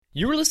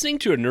You are listening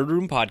to a Nerd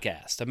Room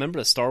podcast, a member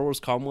of the Star Wars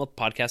Commonwealth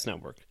Podcast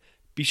Network.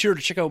 Be sure to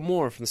check out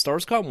more from the Star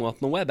Wars Commonwealth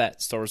on the web at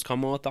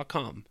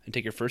starwarscommonwealth.com and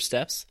take your first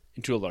steps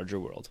into a larger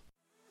world.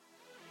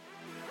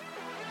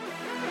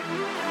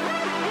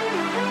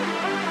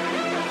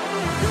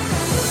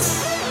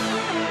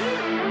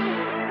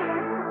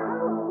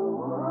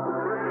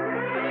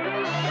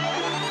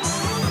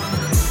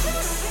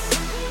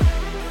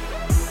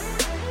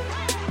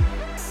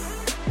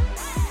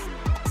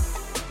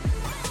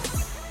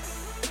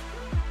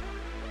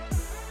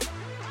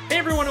 Hey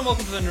everyone, and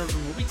welcome to the Nerd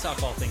Room, where we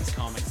talk all things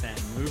comics and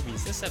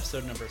movies. This is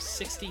episode number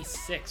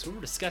 66, where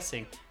we're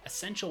discussing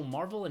essential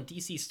Marvel and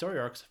DC story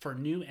arcs for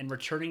new and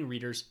returning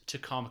readers to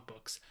comic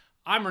books.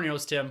 I'm your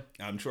host, Tim.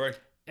 I'm Troy.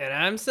 And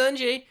I'm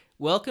Sanjay,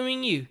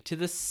 welcoming you to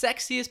the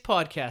sexiest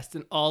podcast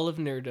in all of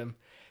nerddom.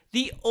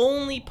 The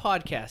only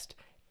podcast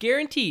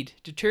guaranteed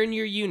to turn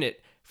your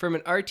unit from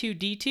an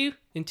R2-D2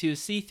 into a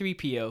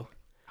C-3PO.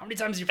 How many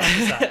times have you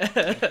practiced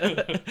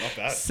that? Not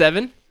bad.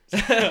 7.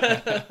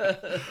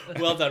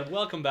 Well done.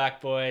 Welcome back,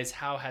 boys.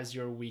 How has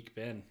your week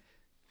been?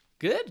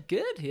 Good.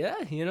 Yeah,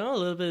 a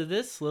little bit of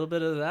this, a little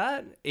bit of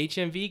that.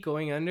 HMV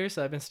going under,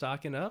 so I've been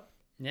stocking up.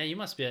 Yeah, you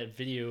must be at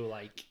video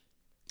like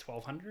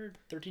 1,200,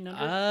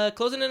 1,300?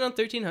 Closing in on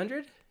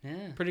 1,300.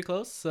 Yeah. Pretty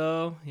close.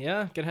 So,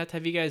 yeah, gonna have to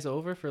have you guys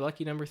over for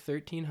lucky number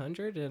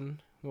 1,300,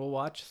 and we'll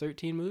watch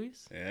 13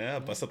 movies. Yeah,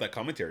 bust up that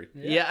commentary.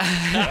 Yeah.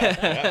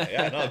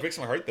 Yeah. No, it breaks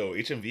my heart though.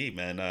 HMV,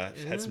 man,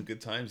 had some good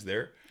times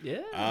there.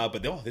 Yeah.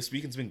 But no, this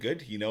weekend's been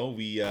good. We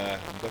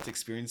got to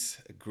experience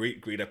a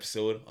great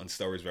episode on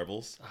Star Wars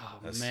Rebels. Oh,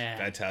 That's man.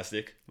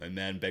 fantastic. My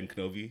man Ben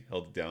Kenobi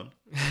held it down.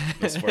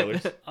 No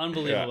spoilers.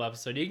 Unbelievable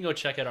episode. You can go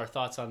check out our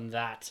thoughts on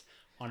that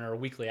on our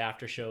weekly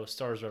after show,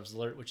 Star Wars Rebels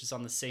Alert, which is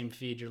on the same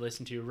feed you're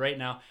listening to right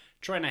now.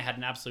 Troy and I had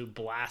an absolute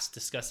blast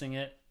discussing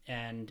it,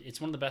 and it's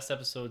one of the best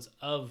episodes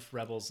of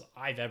Rebels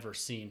I've ever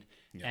seen.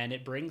 Yeah. And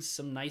it brings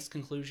some nice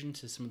conclusion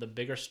to some of the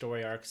bigger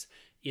story arcs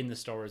in the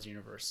Star Wars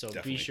universe. So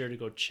Definitely. Be sure to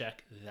go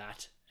check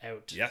that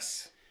out.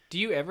 Yes. Do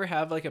you ever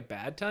have like a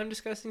bad time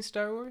discussing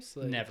Star Wars?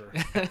 Never.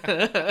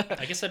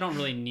 I guess I don't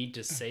really need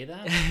to say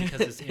that because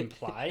it's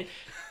implied.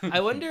 I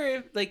wonder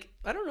if,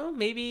 I don't know,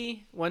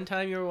 maybe one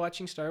time you were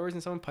watching Star Wars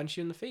and someone punched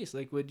you in the face.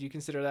 Like, would you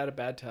consider that a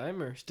bad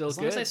time or still As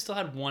good? long as I still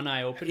had one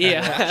eye open.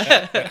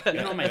 Yeah.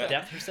 Even though my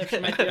depth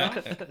perception might be off,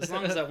 as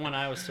long as that one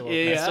eye was still open,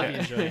 I'd still be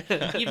enjoying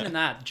it. Even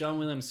that, John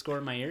Williams score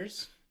in my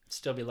ears,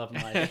 still be loving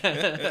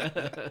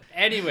life.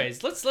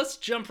 Anyways, let's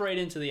jump right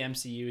into the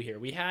MCU here.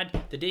 We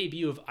had the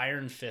debut of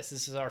Iron Fist.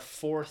 This is our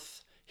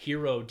fourth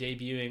hero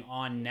debuting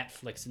on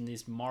Netflix in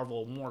these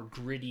Marvel more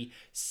gritty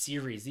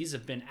series. These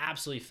have been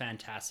absolutely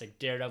fantastic.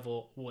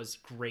 Daredevil was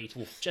great.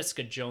 Oof.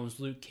 Jessica Jones,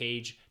 Luke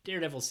Cage.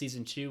 Daredevil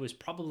season 2 was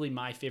probably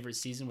my favorite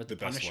season with the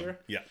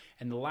Punisher. Yeah.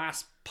 And the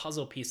last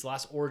puzzle piece, the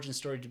last origin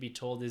story to be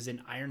told is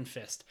in Iron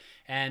Fist.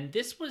 And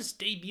this was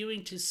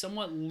debuting to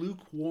somewhat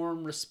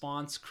lukewarm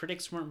response.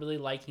 Critics weren't really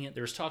liking it.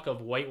 There was talk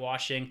of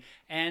whitewashing,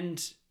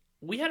 and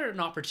we had an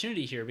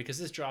opportunity here because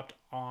this dropped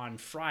on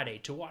Friday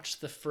to watch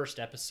the first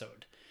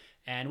episode.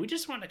 And we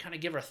just wanted to kind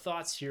of give our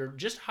thoughts here,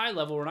 just high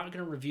level. We're not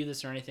going to review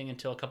this or anything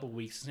until a couple of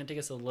weeks. It's going to take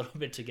us a little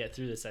bit to get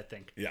through this, I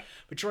think. Yeah.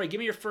 But Troy, give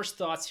me your first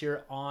thoughts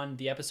here on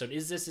the episode.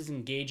 Is this as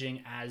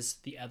engaging as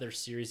the other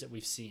series that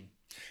we've seen?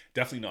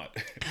 Definitely not.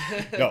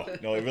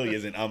 No, it really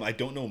isn't. I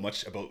don't know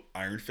much about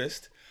Iron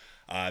Fist,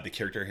 the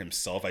character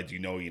himself. I do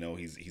know,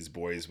 he's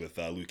boys with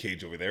Luke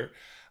Cage over there.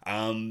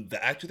 The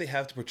actor they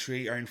have to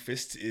portray Iron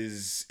Fist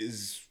is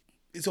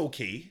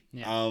okay.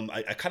 Yeah.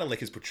 I kind of like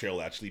his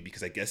portrayal actually,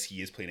 because I guess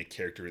he is playing a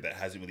character that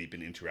hasn't really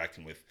been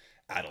interacting with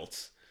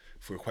adults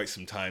for quite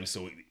some time.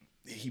 So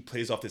he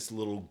plays off this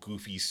little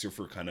goofy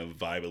surfer kind of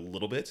vibe a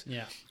little bit.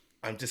 Yeah.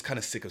 I'm just kind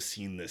of sick of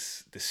seeing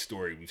this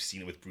story. We've seen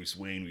it with Bruce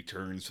Wayne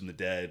returns from the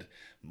dead.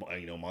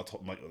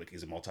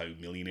 He's a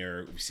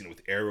multi-millionaire. We've seen it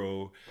with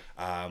Arrow.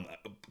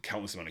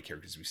 Countless amount of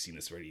characters. We've seen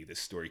this already. This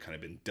story kind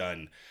of been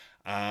done.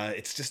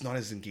 It's just not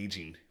as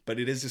engaging, but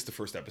it is just the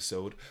first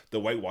episode. The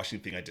whitewashing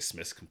thing I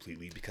dismiss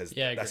completely because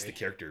that's the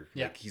character.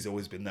 Yeah. Like, he's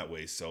always been that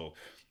way. So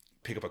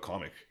pick up a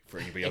comic for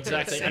anybody else.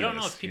 Exactly. I don't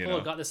know if people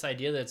have got this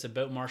idea that it's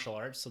about martial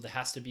arts, so there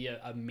has to be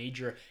a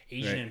major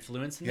Asian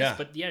influence in this.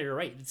 But yeah, you're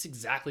right. It's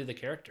exactly the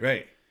character.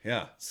 Right.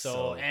 Yeah.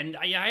 So and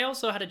I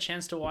also had a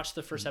chance to watch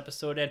the first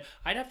episode, and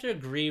I'd have to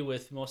agree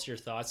with most of your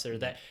thoughts there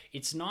that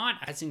it's not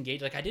as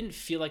engaged. Like, I didn't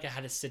feel like I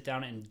had to sit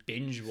down and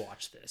binge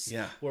watch this.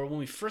 Yeah. Where when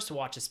we first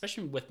watched,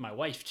 especially with my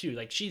wife too,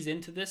 like, she's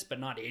into this but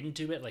not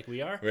into it like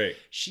we are. Right.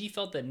 She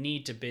felt the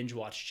need to binge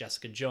watch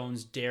Jessica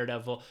Jones,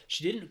 Daredevil.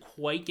 She didn't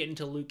quite get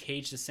into Luke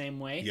Cage the same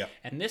way. Yeah.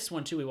 And this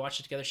one too, we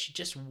watched it together. She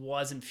just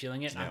wasn't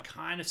feeling it. And I'm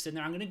kind of sitting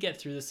there. I'm going to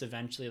get through this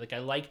eventually. Like, I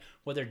like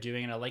what they're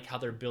doing, and I like how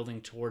they're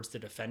building towards the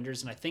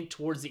Defenders. And I think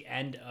towards the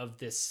end of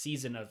this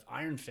season of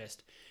Iron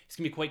Fist, it's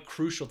going to be quite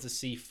crucial to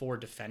see for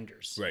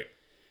Defenders. Right.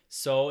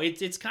 So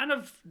it's kind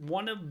of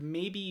one of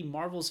maybe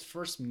Marvel's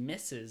first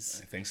misses.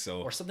 I think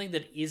so. Or something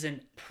that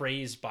isn't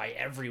praised by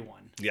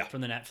everyone from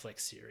the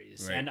Netflix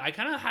series. Right. And I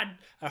kind of had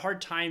a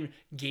hard time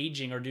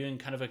gauging or doing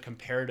kind of a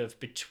comparative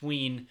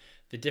between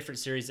the different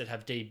series that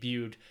have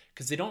debuted,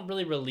 because they don't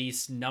really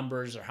release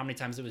numbers or how many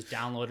times it was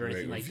downloaded or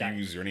anything like that.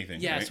 Reviews or anything.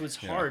 Yeah, right? so it's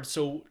hard.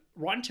 So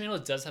Rotten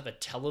Tomatoes does have a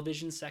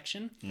television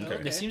section.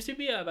 Okay. There seems to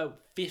be about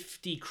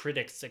 50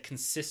 critics that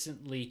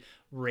consistently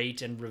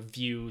rate and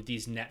review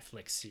these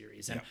Netflix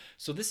series. And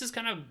so this is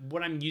kind of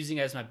what I'm using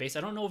as my base.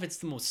 I don't know if it's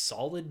the most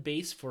solid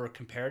base for a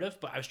comparative,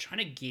 but I was trying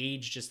to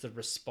gauge just the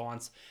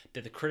response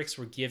that the critics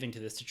were giving to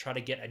this to try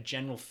to get a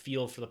general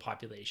feel for the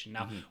population.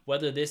 Now,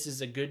 whether this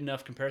is a good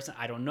enough comparison,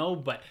 I don't know,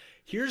 but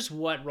here's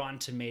what Rotten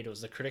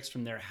Tomatoes, the critics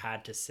from there,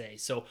 had to say.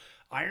 So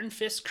Iron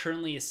Fist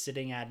currently is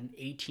sitting at an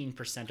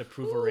 18%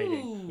 approval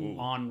rating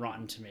on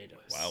Rotten Tomatoes.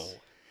 Wow.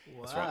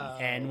 Wow.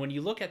 And when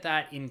you look at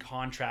that in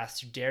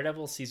contrast,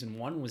 Daredevil season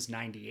 1 was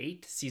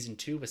 98, season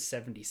 2 was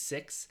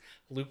 76,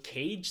 Luke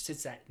Cage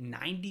sits at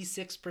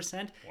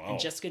 96%, and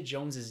Jessica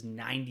Jones is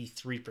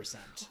 93%.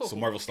 So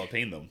Marvel stopped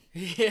paying them.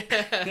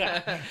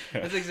 Yeah.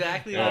 That's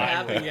exactly what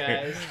happened,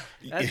 guys.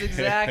 That's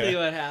exactly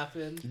what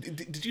happened.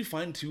 Did you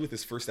find too with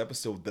this first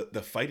episode that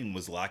the fighting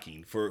was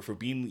lacking for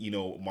being, you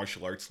know,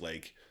 martial arts,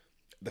 like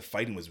the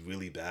fighting was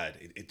really bad.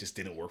 It just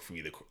didn't work for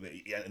me.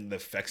 And the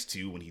effects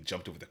too, when he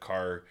jumped over the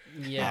car,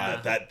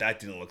 that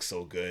didn't look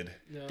so good.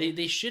 No.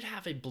 They should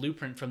have a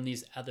blueprint from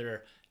these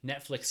other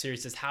Netflix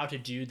series as how to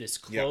do this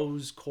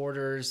close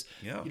quarters,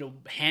 you know,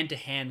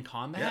 hand-to-hand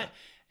combat.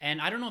 Yeah. And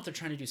I don't know if they're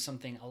trying to do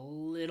something a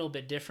little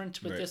bit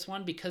different with this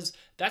one, because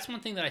that's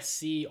one thing that I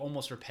see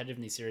almost repetitive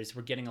in these series.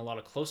 We're getting a lot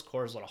of close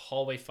quarters, a lot of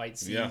hallway fight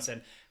scenes,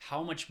 and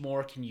how much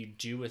more can you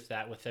do with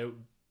that without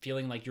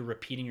feeling like you're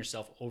repeating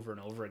yourself over and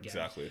over again.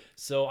 Exactly.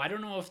 So I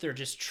don't know if they're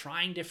just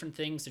trying different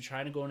things to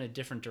try to go in a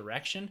different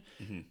direction,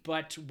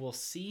 but we'll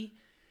see.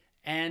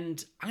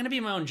 And I'm going to be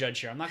my own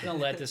judge here. I'm not going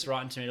to let this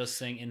Rotten Tomatoes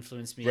thing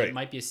influence me. Right. It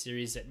might be a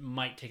series that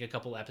might take a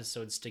couple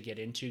episodes to get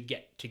into,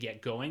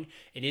 get going.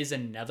 It is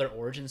another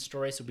origin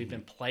story, so we've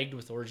been plagued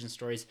with origin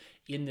stories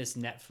in this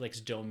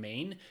Netflix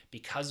domain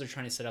because they're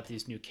trying to set up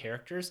these new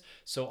characters.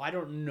 So I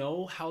don't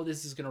know how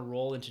this is going to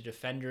roll into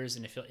Defenders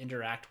and if it'll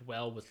interact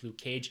well with Luke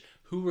Cage.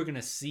 Who we're going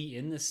to see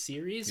in this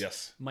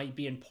series might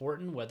be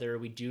important, whether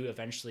we do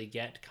eventually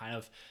get kind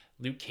of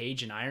Luke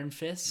Cage and Iron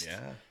Fist.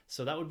 Yeah.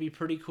 So that would be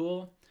pretty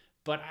cool.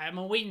 But I'm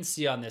a wait and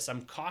see on this.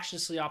 I'm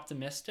cautiously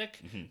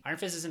optimistic. Iron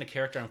Fist isn't a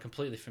character I'm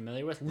completely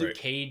familiar with. Luke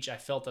Cage, I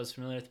felt I was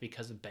familiar with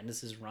because of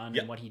Bendis' run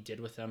and what he did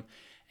with him.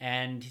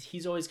 And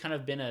he's always kind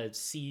of been a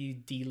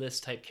C-D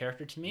list type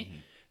character to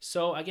me.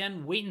 So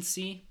again, wait and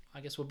see. I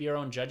guess we'll be our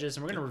own judges,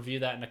 and we're going to review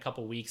that in a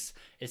couple weeks.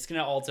 It's going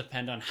to all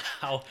depend on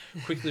how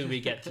quickly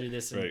we get through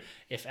this. And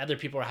if other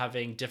people are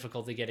having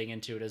difficulty getting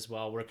into it as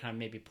well, we're kind of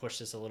maybe push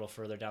this a little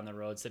further down the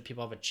road so that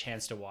people have a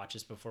chance to watch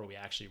this before we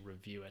actually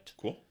review it.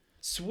 Cool.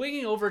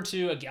 Swinging over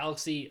to a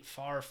galaxy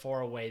far,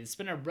 far away. It's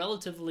been a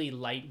relatively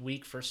light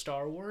week for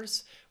Star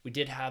Wars. We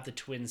did have the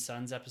Twin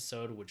Suns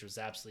episode, which was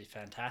absolutely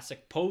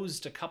fantastic.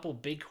 Posed a couple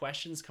big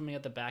questions coming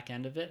at the back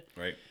end of it.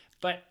 Right.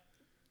 But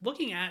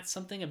looking at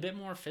something a bit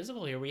more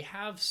physical here, we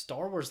have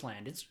Star Wars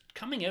Land. It's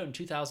coming out in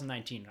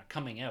 2019. Not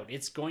coming out.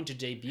 It's going to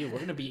debut. We're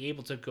going to be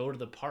able to go to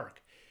the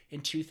park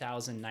in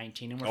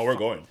 2019. And we're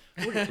going.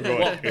 We're going.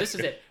 Well, this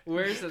is it.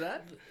 Where is it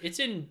at?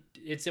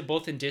 It's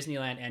both in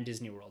Disneyland and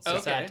Disney World. So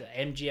it's at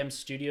MGM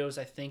Studios,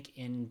 I think,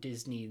 in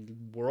Disney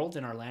World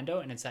in Orlando,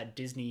 and it's at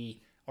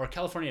Disney or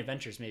California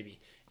Adventures maybe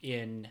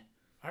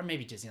or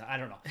maybe Disneyland. I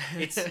don't know.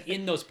 It's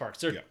in those parks.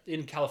 They're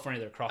in California.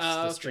 They're across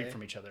the street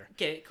from each other.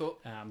 Okay, cool.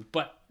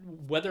 But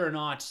whether or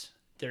not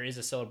there is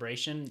a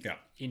celebration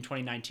in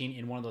 2019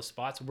 in one of those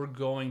spots, we're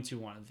going to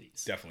one of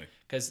these. Definitely.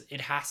 Because it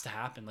has to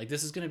happen. Like,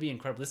 this is going to be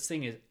incredible. This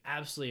thing is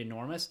absolutely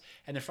enormous.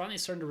 And they're finally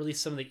starting to release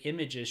some of the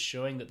images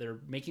showing that they're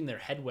making their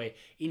headway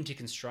into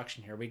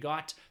construction here. We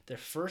got their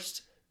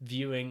first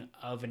viewing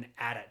of an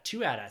AT-AT,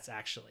 2 AT-ATs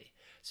actually.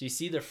 So you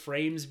see the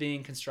frames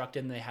being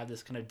constructed, and they have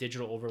this kind of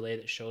digital overlay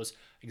that shows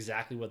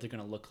exactly what they're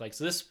going to look like.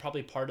 So this is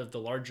probably part of the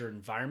larger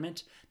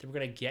environment that we're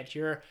going to get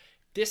here.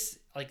 This,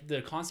 like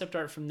the concept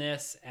art from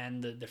this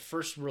and the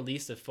first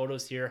release of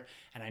photos here,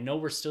 and I know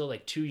we're still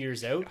like 2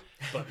 years out,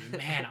 but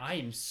man, I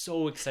am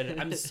so excited.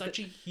 I'm such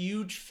a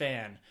huge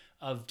fan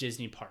of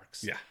Disney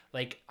parks. Yeah.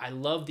 Like, I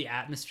love the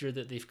atmosphere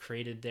that they've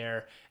created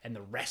there and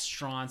the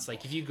restaurants.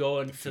 Like, if you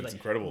go into like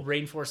incredible.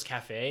 Rainforest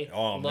Cafe,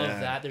 love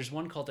that. There's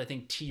one called, I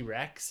think,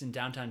 T-Rex in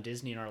downtown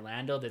Disney in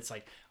Orlando that's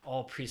like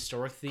all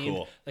prehistoric themed.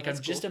 Cool. Like, I'm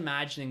just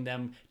imagining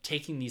them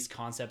taking these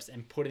concepts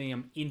and putting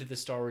them into the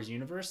Star Wars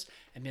universe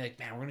and be like,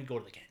 man, we're going to go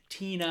to the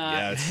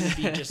cantina. It's going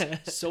to be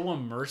just so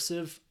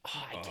immersive.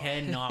 Oh, I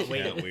cannot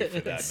wait. Can't wait for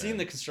that, and seeing man.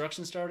 the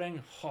construction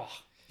starting,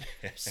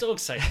 I'm so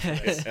excited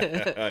for this.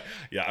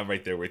 Yeah, I'm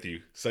right there with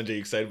you. Sanjay, you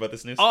excited about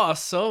this news? Oh,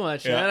 so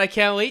much, man. I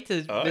can't wait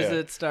to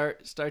visit Star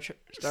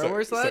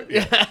Wars Land.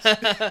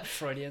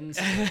 Freudians.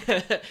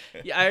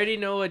 Yeah, I already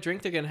know what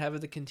drink they're going to have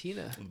at the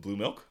cantina. Blue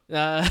milk? Is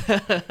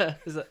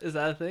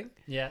that a thing?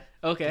 Yeah.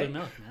 Okay. Blue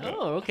milk. No.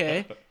 Oh,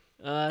 okay.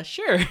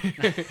 Sure.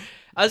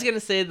 I was going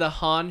to say the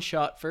Han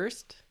shot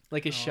first.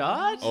 Like a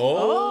shot?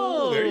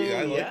 Oh, there you go.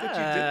 I like what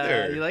you did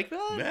there. You like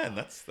that? Man,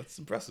 that's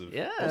impressive.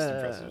 Yeah. Most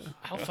impressive.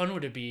 How fun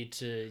would it be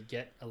to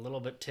get a little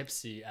bit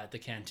tipsy at the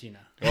cantina?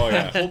 Oh,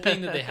 yeah.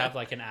 Hoping that they have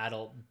like an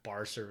adult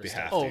bar service. They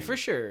have Oh, to. for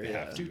sure. They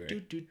Yeah. have to,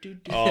 right? Do.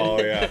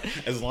 Oh, yeah.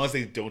 As long as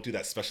they don't do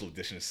that special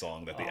edition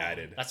song that they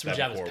added. That's from that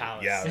Jabba's before.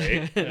 Palace. Yeah,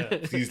 right? Yeah.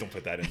 Please don't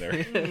put that in there.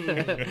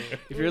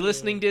 If you're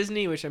listening,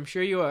 Disney, which I'm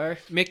sure you are,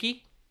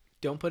 Mickey,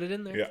 don't put it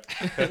in there.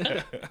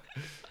 Yeah.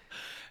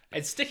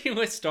 And sticking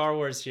with Star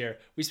Wars here,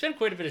 we spent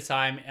quite a bit of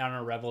time on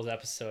our Rebels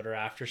episode or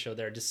after show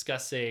there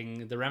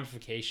discussing the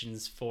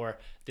ramifications for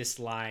this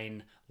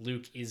line,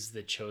 Luke is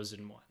the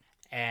chosen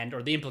one,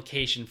 or the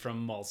implication from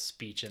Maul's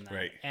speech in that.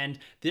 Right. And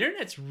the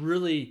internet's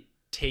really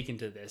taken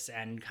to this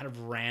and kind of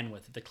ran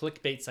with it. The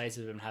clickbait sites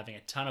have been having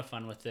a ton of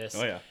fun with this.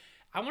 Oh, yeah.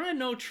 I want to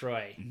know,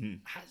 Troy,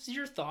 has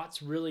your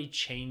thoughts really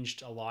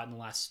changed a lot in the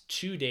last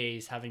 2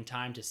 days, having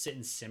time to sit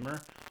and simmer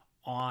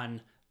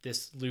on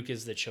this Luke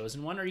is the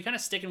chosen one? Or are you kind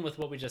of sticking with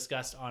what we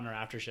discussed on our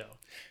after show?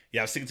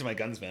 Yeah, I'm sticking to my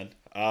guns, man.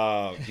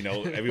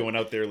 Everyone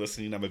out there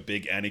listening, I'm a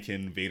big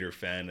Anakin Vader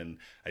fan, and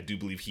I do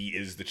believe he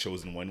is the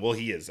chosen one. Well,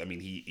 he is. I mean,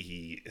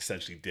 he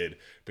essentially did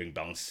bring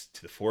balance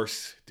to the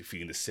Force,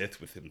 defeating the Sith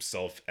with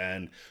himself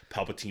and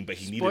Palpatine. But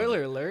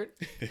Spoiler alert.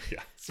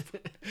 Yeah,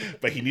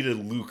 but he needed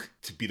Luke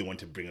to be the one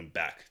to bring him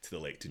back to the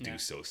light to do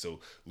so. So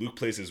Luke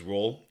plays his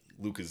role.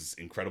 Luke is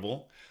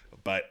incredible,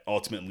 but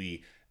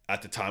ultimately,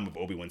 at the time of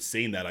Obi-Wan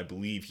saying that, I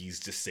believe he's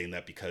just saying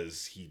that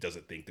because he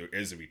doesn't think there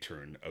is a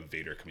return of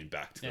Vader coming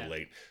back to the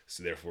light.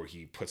 So therefore,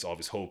 he puts all of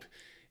his hope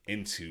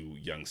into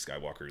young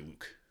Skywalker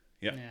Luke.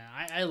 Yeah.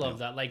 Yeah, I love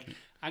that. Like,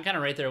 I'm kind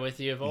of right there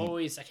with you. I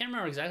can't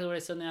remember exactly what I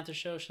said in the after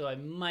show, so I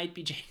might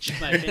be changing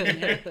my opinion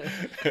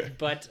here.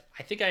 But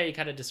I think I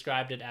kind of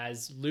described it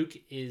as Luke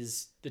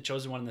is the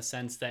chosen one in the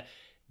sense that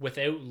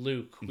without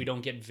Luke, we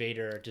don't get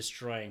Vader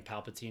destroying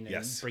Palpatine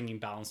and bringing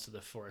balance to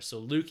the Force. So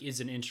Luke is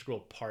an integral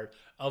part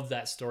of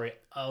that story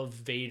of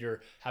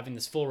Vader having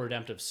this full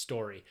redemptive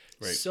story.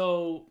 Right.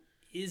 So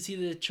is he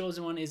the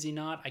chosen one? Is he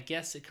not? I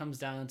guess it comes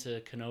down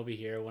to Kenobi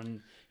here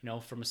when,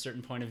 from a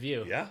certain point of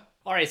view. Yeah.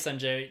 All right,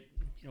 Sanjay,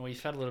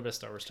 we've had a little bit of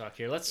Star Wars talk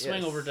here. Let's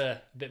swing over to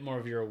a bit more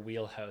of your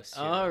wheelhouse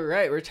here. All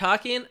right, we're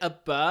talking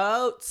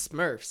about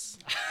Smurfs.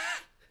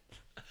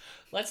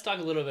 Let's talk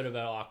a little bit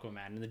about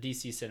Aquaman and the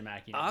DC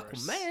Cinematic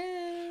Universe.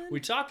 Aquaman!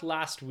 We talked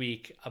last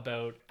week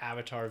about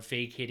Avatar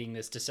vacating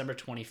this December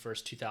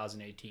 21st,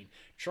 2018.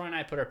 Troy and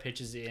I put our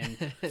pitches in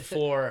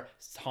for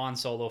Han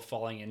Solo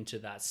falling into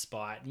that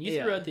spot. And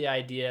you threw out the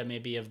idea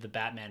maybe of the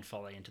Batman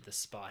falling into the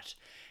spot.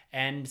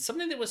 And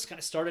something that was kind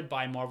of started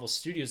by Marvel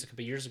Studios a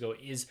couple of years ago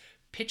is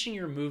pitching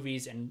your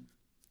movies and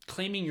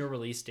claiming your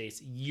release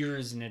dates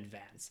years in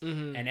advance.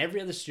 And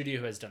every other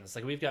studio has done this.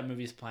 Like, we've got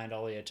movies planned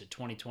all the way out to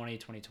 2020,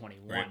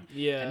 2021. Right.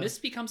 Yeah. And this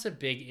becomes a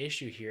big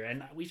issue here.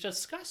 And we've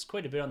discussed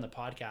quite a bit on the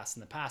podcast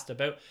in the past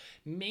about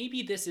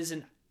maybe this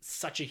isn't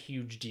such a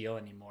huge deal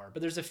anymore.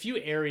 But there's a few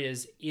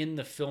areas in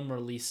the film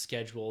release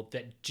schedule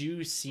that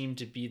do seem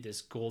to be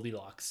this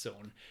Goldilocks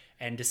zone.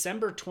 And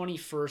December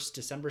 21st,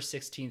 December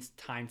 16th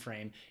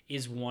timeframe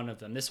is one of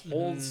them. This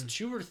holds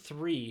 2 or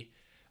 3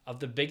 of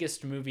the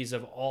biggest movies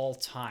of all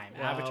time.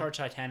 Wow. Avatar,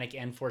 Titanic,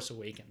 and Force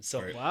Awakens.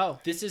 So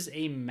this is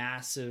a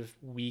massive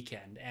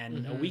weekend,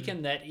 and a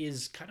weekend that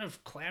is kind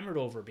of clamored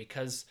over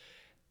because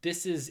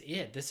this is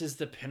it. This is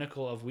the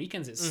pinnacle of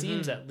weekends, it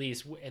seems, at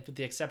least, with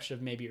the exception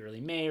of maybe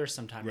early May or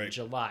sometime in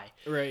July.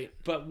 Right.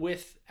 But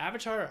with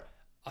Avatar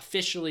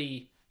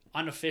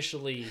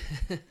unofficially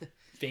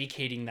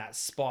vacating that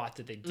spot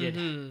that they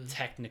did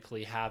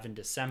technically have in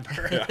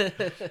December,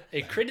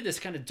 it created this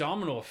kind of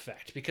domino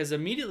effect because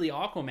immediately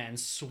Aquaman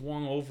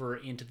swung over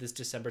into this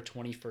December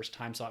 21st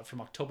time slot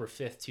from October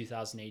 5th,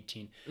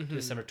 2018 to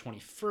December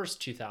 21st,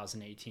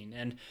 2018.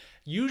 And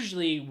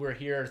usually we're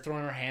here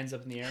throwing our hands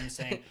up in the air and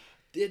saying,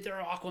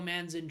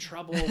 Aquaman's in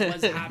trouble.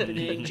 What's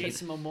happening?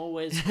 Jason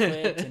Momoa is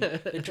quit, and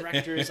the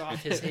director is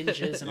off his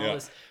hinges, and all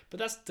this. But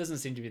that doesn't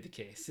seem to be the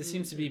case. This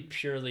seems to be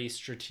purely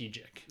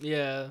strategic.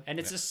 Yeah, and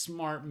it's a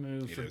smart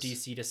move for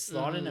DC to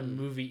slot in a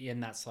movie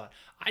in that slot.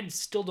 I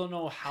still don't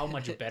know how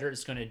much better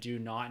it's going to do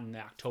not in the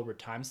October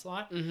time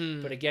slot.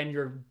 But again,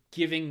 you're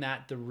giving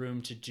that the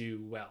room to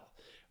do well.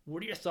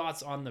 What are your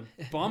thoughts on the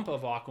bump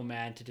of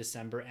Aquaman to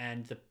December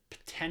and the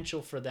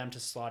potential for them to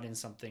slot in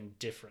something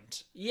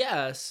different?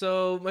 Yeah,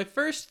 so my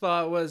first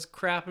thought was,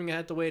 crap, I'm going to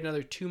have to wait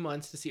another 2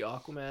 months to see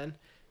Aquaman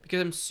because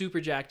I'm super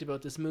jacked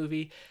about this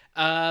movie.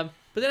 But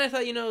then I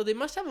thought, they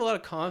must have a lot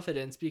of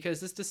confidence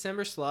because this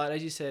December slot,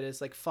 as you said,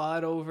 is like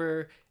fought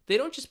over. They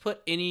don't just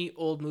put any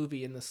old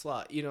movie in the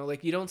slot.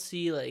 Like you don't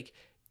see like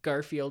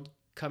Garfield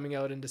coming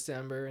out in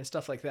December and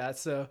stuff like that.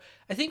 So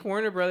I think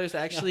Warner Brothers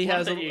actually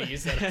has you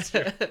use that as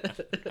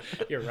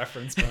your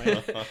reference point. I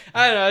don't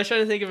know. I was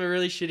trying to think of a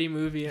really shitty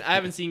movie. I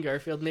haven't seen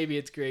Garfield. Maybe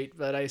it's great,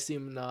 but I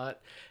assume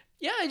not.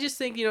 Yeah, I just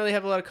think, they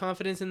have a lot of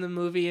confidence in the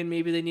movie and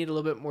maybe they need a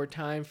little bit more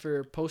time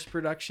for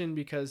post-production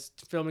because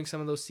filming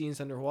some of those scenes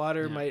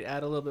underwater might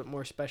add a little bit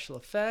more special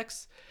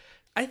effects.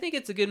 I think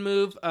it's a good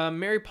move.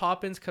 Mary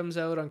Poppins comes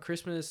out on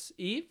Christmas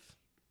Eve.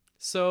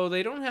 So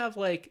they don't have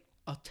like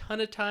a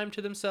ton of time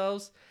to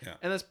themselves. Yeah.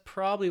 And that's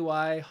probably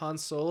why Han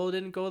Solo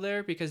didn't go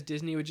there, because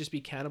Disney would just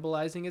be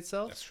cannibalizing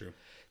itself. That's true.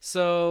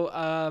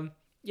 So,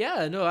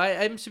 yeah, no,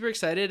 I'm super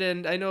excited.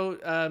 And I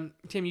know,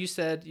 Tim, you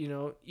said,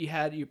 you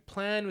had your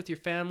plan with your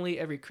family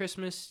every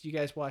Christmas. You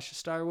guys watch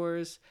Star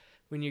Wars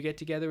when you get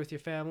together with your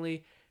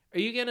family. Are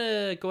you going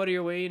to go out of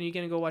your way and are you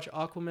going to go watch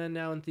Aquaman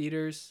now in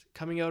theaters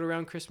coming out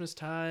around Christmas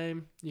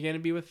time? You're going to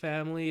be with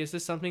family. Is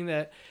this something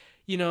that,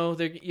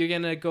 you're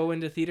going to go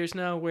into theaters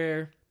now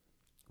where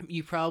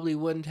you probably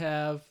wouldn't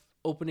have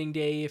opening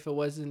day if it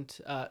wasn't,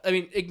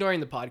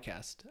 ignoring the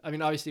podcast. I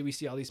mean, obviously we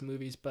see all these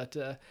movies, but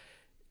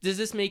does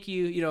this make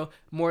you,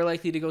 more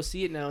likely to go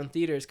see it now in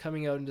theaters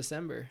coming out in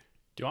December?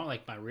 Do you want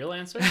like my real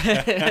answer?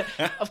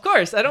 Of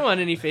course. I don't want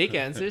any fake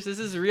answers. This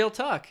is real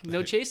talk.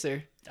 No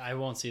chaser. I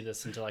won't see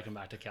this until I come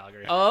back to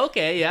Calgary. Oh,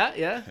 okay.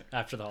 Yeah.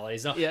 After the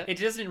holidays. No, Yeah. It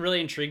doesn't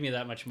really intrigue me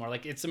that much more.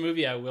 Like, it's a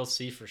movie I will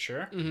see for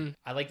sure. Mm-hmm.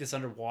 I like this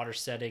underwater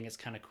setting. It's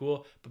kind of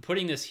cool. But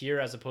putting this here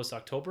as opposed to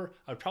October,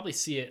 I would probably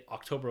see it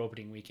October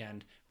opening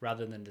weekend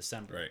rather than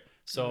December. Right.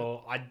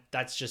 So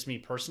that's just me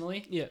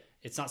personally. Yeah.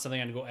 It's not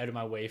something I'm going to go out of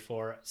my way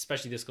for,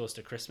 especially this close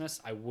to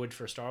Christmas. I would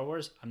for Star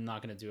Wars. I'm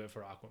not going to do it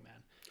for Aquaman.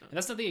 And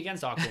that's nothing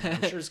against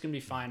Aquaman. I'm sure it's going to be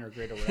fine or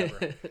great or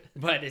whatever.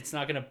 But it's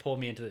not going to pull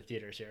me into the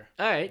theaters here.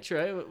 All right,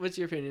 Troy, what's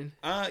your opinion?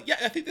 Yeah,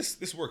 I think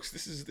this works.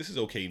 This is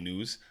okay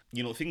news.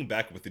 Thinking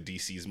back with the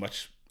DC,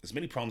 as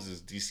many problems as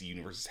DC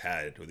Universe has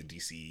had, or the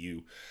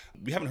DCEU,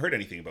 we haven't heard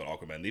anything about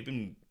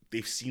Aquaman.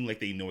 They've seemed like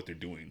they know what they're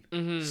doing.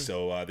 Mm-hmm.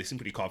 So they seem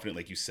pretty confident,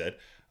 like you said.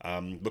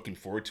 Looking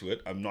forward to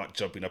it. I'm not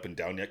jumping up and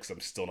down yet because I'm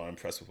still not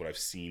impressed with what I've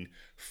seen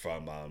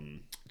from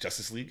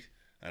Justice League,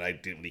 and I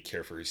didn't really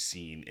care for his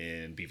scene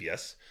in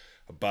BVS.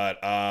 But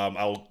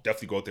I'll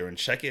definitely go out there and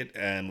check it.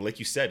 And like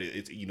you said,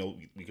 it's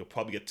we could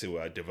probably get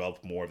to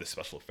develop more of the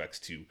special effects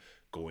too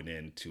going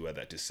into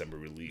that December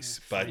release.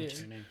 But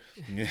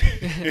yeah,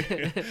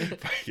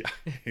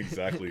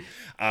 exactly.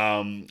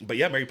 But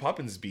yeah, Mary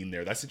Poppins being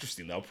there, that's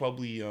interesting. That'll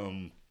probably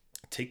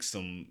take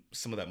some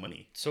of that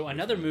money. So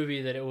another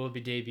movie that it will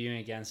be debuting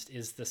against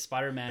is the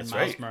Spider-Man That's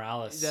Miles right.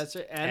 Morales. That's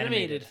an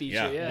animated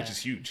feature, yeah. Which is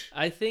huge.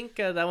 I think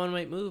that one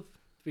might move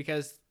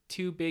because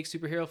two big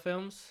superhero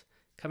films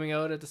coming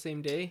out at the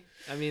same day.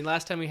 I mean,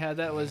 last time we had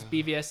that was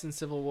BVS and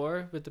Civil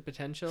War with the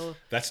potential.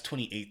 That's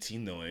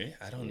 2018 though, eh?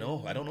 I don't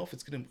know. I don't know if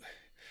it's going to...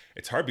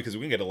 It's hard because we're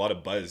going to get a lot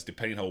of buzz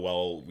depending how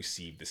well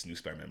received this new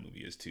Spider-Man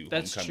movie is too.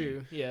 That's Homecoming.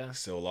 true, yeah.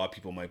 So a lot of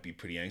people might be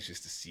pretty anxious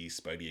to see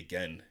Spidey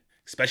again,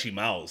 especially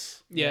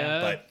Miles. Yeah.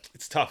 But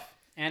it's tough.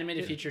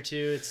 Animated feature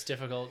too, it's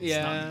difficult. It's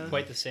not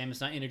quite the same. It's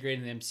not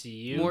integrated in the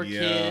MCU. More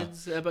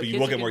kids. But you kids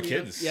will get are more gonna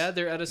be- kids. Yeah,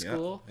 they're out of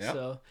school. Yeah,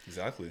 So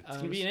exactly. It's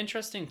going to be an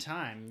interesting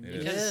time It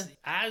because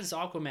as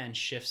Aquaman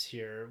shifts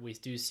here, we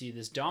do see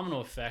this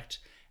domino effect,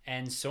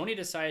 and Sony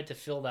decided to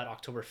fill that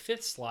October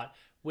 5th slot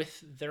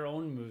with their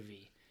own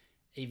movie,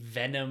 a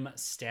Venom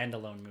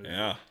standalone movie.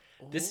 Yeah.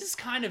 This is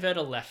kind of out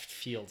of left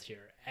field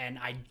here, and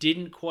I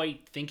didn't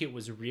quite think it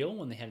was real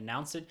when they had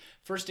announced it.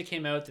 First, it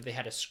came out that they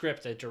had a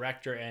script, a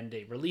director, and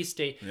a release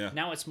date. Yeah.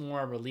 Now it's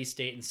more a release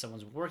date and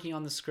someone's working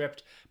on the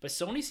script. But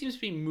Sony seems to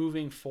be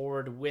moving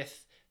forward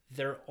with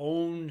their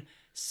own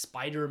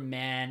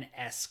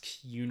Spider-Man-esque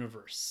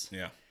universe.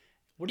 Yeah.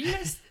 What are you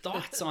guys'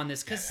 thoughts on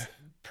this? Because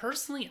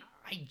personally,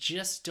 I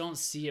just don't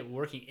see it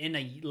working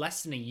in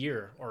less than a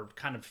year, or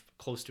kind of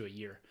close to a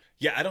year.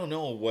 Yeah, I don't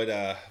know what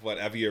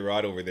Avi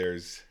Arad over there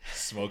is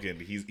smoking.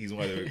 He's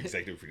one of the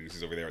executive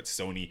producers over there at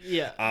Sony.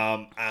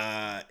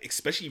 Yeah.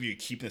 Especially if you're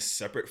keeping this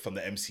separate from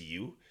the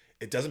MCU,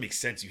 it doesn't make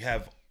sense. You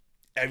have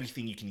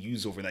everything you can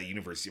use over in that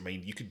universe. I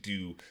mean, you could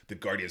do the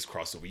Guardians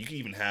crossover. You could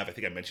even have, I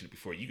think I mentioned it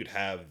before, you could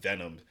have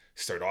Venom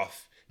start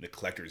off in the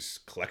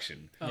Collector's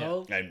Collection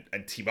and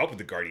team up with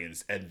the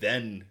Guardians and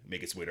then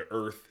make its way to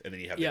Earth. And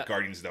then you have the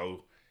Guardians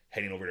though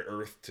heading over to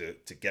Earth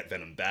to get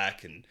Venom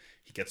back, and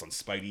he gets on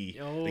Spidey.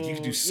 Like, you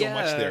can do so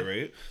much there,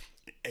 right?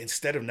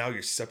 Instead of now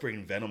you're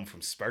separating Venom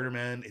from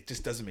Spider-Man, it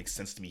just doesn't make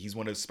sense to me. He's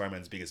one of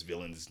Spider-Man's biggest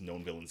villains,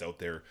 known villains out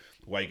there.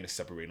 Why are you going to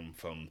separate him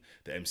from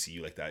the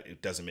MCU like that?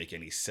 It doesn't make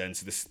any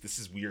sense. This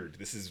is weird.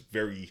 This is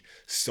very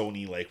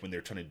Sony-like when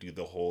they're trying to do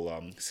the whole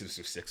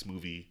Sinister Six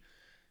movie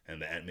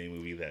and the Ant-Man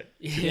movie that,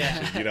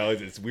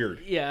 it's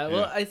weird. Yeah,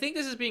 well, I think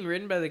this is being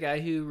written by the guy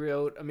who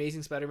wrote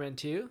Amazing Spider-Man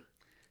 2.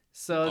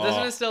 So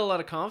doesn't instill a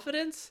lot of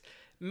confidence.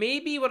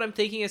 Maybe what I'm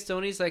thinking is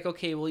Sony's like,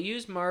 okay, we'll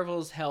use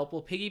Marvel's help.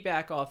 We'll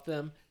piggyback off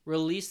them,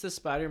 release the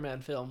Spider-Man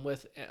film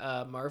with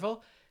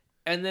Marvel,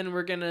 and then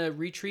we're going to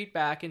retreat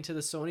back into the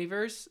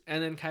Sonyverse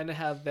and then kind of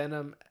have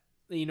Venom,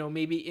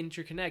 maybe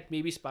interconnect.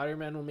 Maybe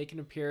Spider-Man will make an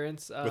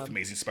appearance. With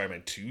Amazing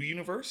Spider-Man 2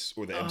 universe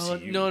or the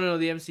MCU? No,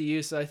 the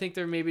MCU. So I think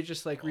they're maybe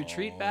just like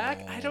retreat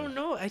back. I don't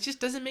know. It just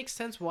doesn't make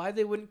sense why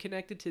they wouldn't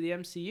connect it to the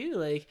MCU.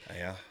 Like,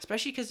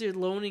 especially because they're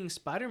loaning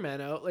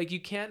Spider-Man out. Like, you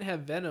can't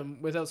have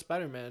Venom without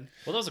Spider-Man.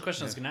 Well, that was a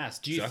question I was going to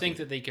ask. Do you think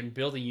that they can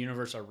build a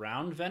universe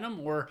around Venom?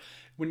 Or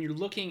when you're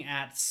looking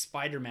at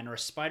Spider-Man or a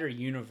Spider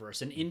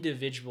universe, an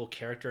individual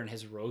character in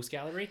his rogues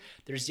gallery,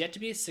 there's yet to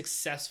be a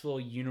successful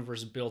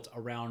universe built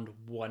around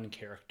one character.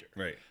 character.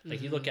 Right.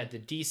 Like you look at the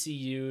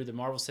DCU, the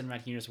Marvel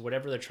Cinematic Universe,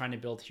 whatever they're trying to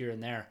build here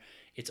and there,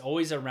 it's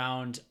always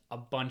around a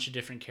bunch of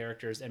different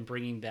characters and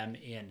bringing them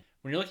in.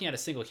 When you're looking at a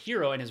single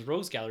hero and his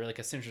rogues gallery, like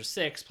a Sinister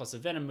Six plus a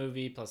Venom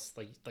movie plus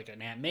like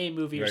an Aunt May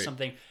movie or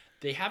something,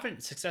 they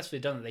haven't successfully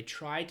done that. They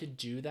tried to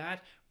do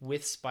that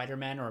with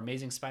Spider-Man or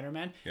Amazing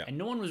Spider-Man, and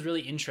no one was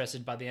really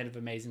interested by the end of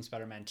Amazing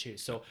Spider-Man 2.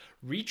 So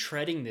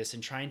retreading this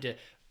and trying to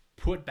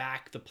put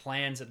back the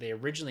plans that they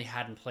originally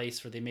had in place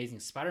for the Amazing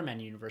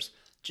Spider-Man universe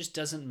just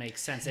doesn't make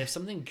sense. They have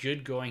something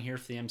good going here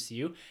for the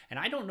MCU, and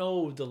I don't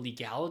know the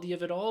legality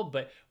of it all,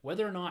 but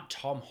whether or not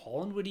Tom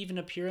Holland would even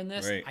appear in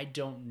this, I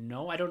don't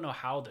know. I don't know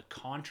how the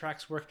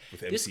contracts work.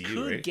 With this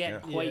MCU, could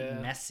get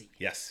quite messy.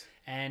 Yes.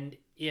 And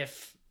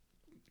if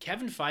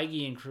Kevin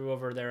Feige and crew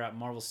over there at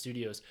Marvel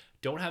Studios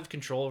don't have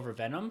control over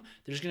Venom,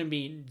 there's going to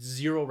be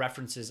zero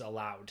references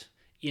allowed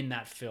in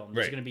that film.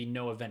 There's going to be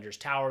no Avengers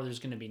Tower. There's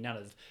going to be none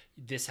of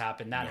this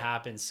happened, that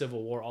happened,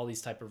 Civil War, all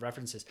these type of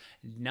references.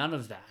 None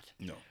of that.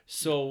 No.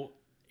 So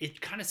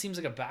it kind of seems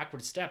like a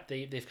backward step.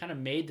 They've kind of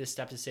made this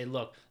step to say,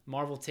 look,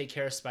 Marvel, take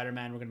care of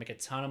Spider-Man. We're going to make a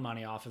ton of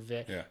money off of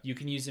it. Yeah. You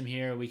can use him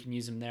here. We can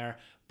use him there.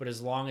 But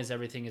as long as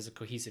everything is a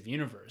cohesive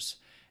universe.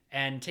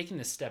 And taking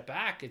this step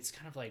back, it's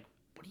kind of like,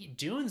 what are you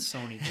doing,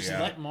 Sony? Just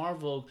let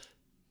Marvel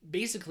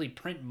basically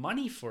print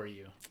money for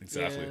you.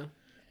 Exactly. Yeah.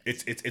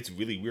 It's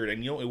really weird.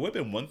 And, it would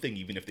have been one thing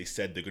even if they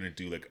said they're going to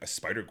do like a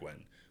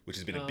Spider-Gwen, which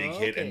has been a big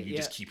hit, and you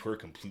just keep her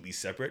completely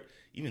separate.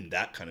 Even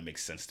that kind of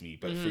makes sense to me.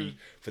 But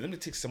for them to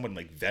take someone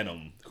like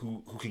Venom,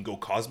 who can go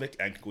cosmic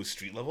and can go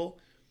street level,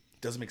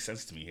 doesn't make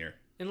sense to me here.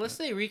 Unless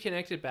they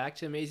reconnect it back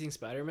to Amazing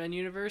Spider-Man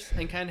universe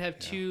and kind of have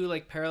two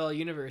like parallel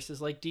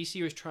universes, like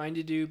DC was trying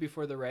to do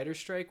before the writer's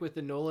strike with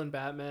the Nolan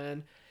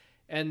Batman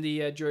and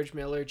the George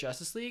Miller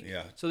Justice League.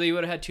 Yeah. So they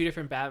would have had two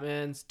different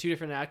Batmans, two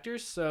different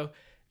actors. So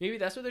maybe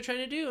that's what they're trying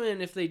to do.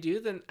 And if they do,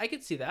 then I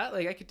could see that.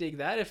 Like I could dig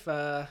that if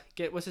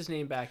get what's his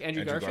name back,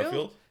 Andrew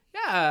Garfield.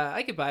 Yeah,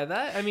 I could buy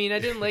that. I mean, I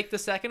didn't like the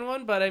second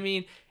one, but I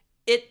mean,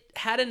 it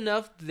had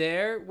enough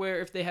there where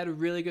if they had a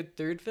really good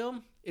third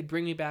film, it'd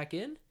bring me back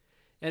in.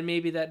 And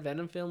maybe that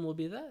Venom film will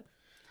be that.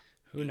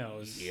 Who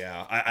knows?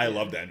 Yeah, I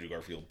love the Andrew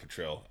Garfield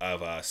portrayal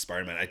of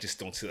Spider-Man. I just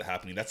don't see that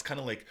happening. That's kind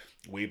of like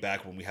way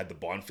back when we had the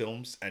Bond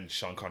films and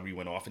Sean Connery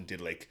went off and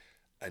did like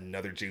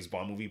another James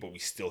Bond movie, but we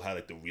still had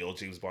like the real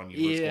James Bond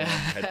universe going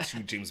on. We had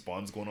two James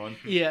Bonds going on.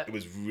 Yeah. It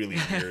was really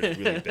weird,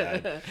 really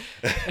bad.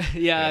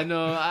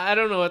 No, I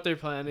don't know what they're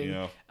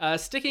planning.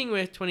 Sticking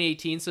with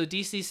 2018, so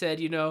DC said,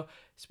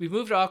 so we've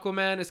moved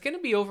Aquaman. It's going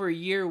to be over a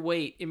year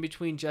wait in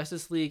between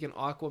Justice League and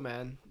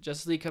Aquaman.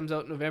 Justice League comes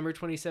out November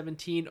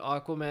 2017,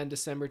 Aquaman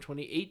December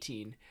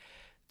 2018.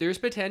 There's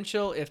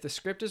potential, if the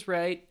script is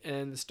right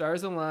and the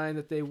stars align,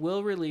 that they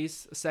will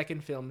release a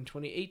second film in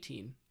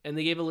 2018. And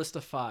they gave a list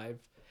of 5.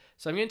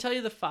 So I'm going to tell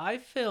you the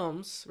 5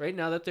 films right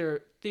now that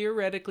they're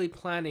theoretically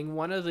planning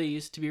one of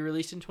these to be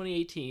released in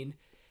 2018.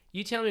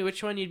 You tell me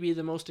which one you'd be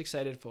the most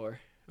excited for,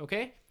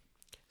 okay?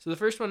 So the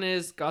first one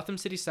is Gotham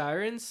City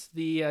Sirens,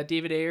 the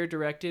David Ayer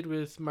directed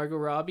with Margot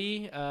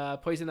Robbie,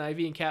 Poison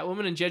Ivy, and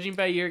Catwoman. And judging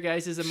by your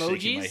guys'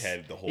 emojis, shaking my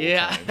head the whole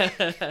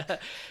time.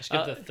 Just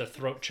give the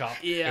throat chop.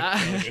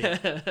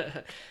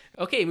 Yeah.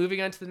 Okay,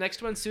 moving on to the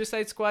next one,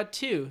 Suicide Squad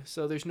 2.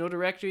 So there's no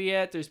director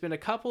yet. There's been a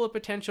couple of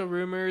potential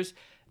rumors.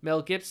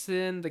 Mel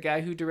Gibson, the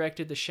guy who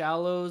directed The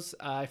Shallows,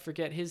 I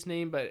forget his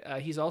name, but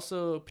he's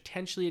also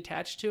potentially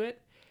attached to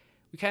it.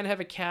 We kind of have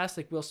a cast,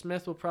 like Will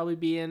Smith will probably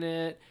be in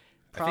it.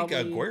 Probably.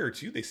 I think Goyer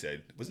too, they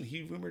said. Wasn't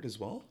he rumored as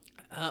well?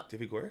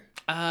 David Goyer?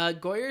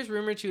 Goyer's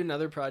rumored to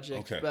another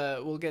project,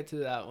 but we'll get to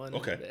that one.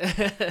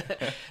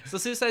 Okay. So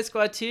Suicide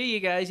Squad 2,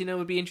 you guys,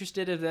 would be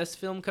interested if this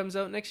film comes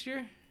out next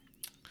year?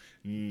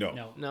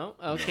 No.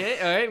 Okay.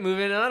 All right,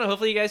 moving on.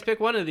 Hopefully you guys pick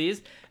one of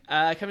these.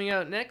 Coming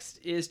out next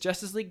is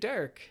Justice League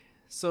Dark.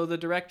 So the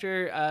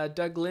director,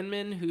 Doug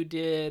Liman, who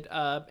did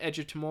Edge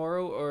of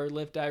Tomorrow or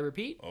Live, Die,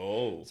 Repeat.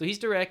 Oh. So he's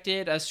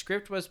directed. A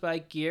script was by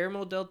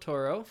Guillermo del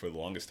Toro. For the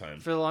longest time.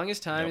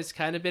 Yep. It's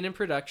kind of been in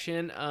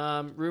production.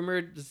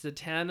 Rumored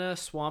Zatanna,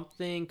 Swamp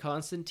Thing,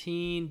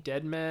 Constantine,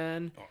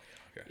 Deadman. Oh,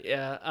 okay.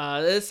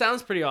 Yeah, it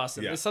sounds pretty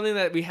awesome. Yeah. It's something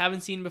that we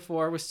haven't seen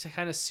before with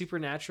kind of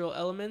supernatural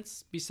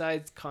elements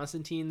besides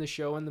Constantine, the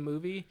show and the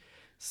movie.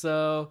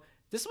 So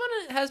this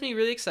one has me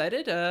really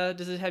excited.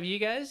 Does it have you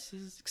guys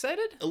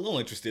excited? A little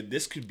interested.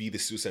 This could be the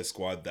Suicide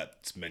Squad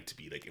that's meant to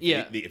be. Like,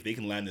 if they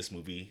can land this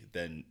movie,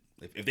 then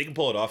if they can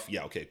pull it off,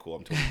 yeah, okay, cool.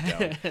 I'm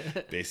totally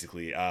down.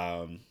 Basically,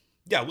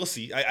 yeah, we'll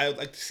see. I'd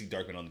like to see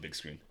Darkman on the big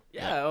screen.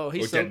 Yeah.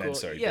 He's so Deadman, cool.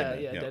 sorry. Yeah,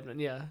 Deadman, Deadman.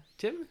 Yeah.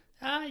 Tim?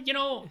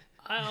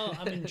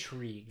 I'm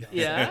intrigued.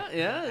 Yeah.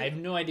 I have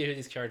no idea who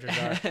these characters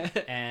are,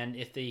 and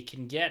if they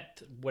can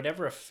get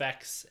whatever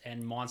effects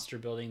and monster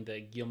building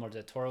that Guillermo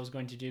del Toro is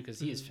going to do, because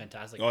he is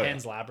fantastic,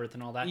 Pan's Labyrinth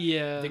and all that.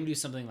 Yeah, if they can do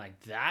something like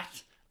that,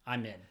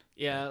 I'm in.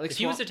 Yeah, like if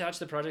he was attached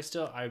to the project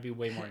still, I would be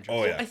way more interested.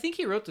 Oh yeah, I think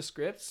he wrote the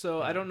script,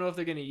 so I don't know if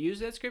they're going to use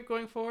that script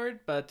going forward.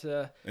 But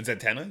and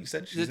Zatanna, you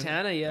said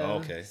Zatanna, yeah. Oh,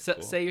 okay.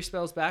 Cool. Say your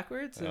spells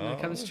backwards, and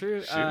it comes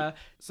true.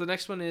 So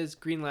next one is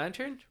Green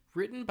Lantern.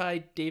 written by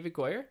David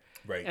Goyer.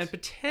 Right. And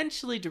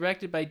potentially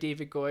directed by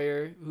David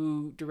Goyer,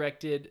 who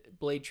directed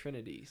Blade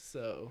Trinity.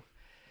 So,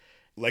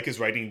 like his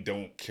writing,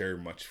 don't care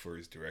much for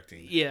his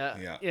directing. Yeah.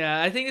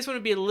 I think this one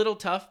would be a little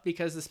tough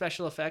because the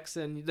special effects,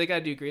 and they got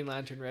to do Green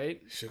Lantern,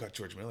 right? Should have got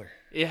George Miller.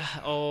 Yeah.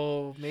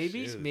 Oh,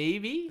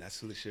 maybe. That's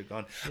who they should have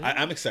gone. Yeah.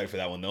 I'm excited for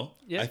that one, though.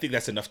 Yeah. I think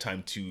that's enough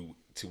time to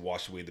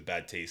wash away the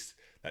bad taste,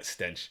 that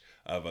stench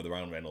of the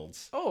Ryan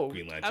Reynolds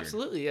Green Lantern.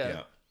 Absolutely,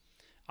 yeah.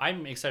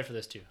 I'm excited for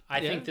this, too.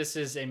 I think this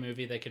is a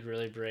movie that could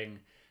really bring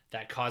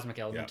that cosmic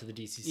element to the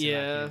DC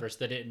Cinematic Universe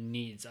that it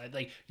needs.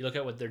 You look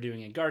at what they're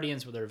doing in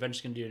Guardians, what they're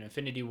eventually going to do in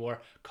Infinity War.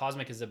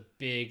 Cosmic is a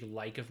big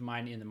like of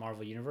mine in the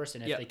Marvel Universe,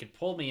 and if they could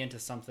pull me into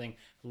something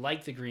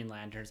like the Green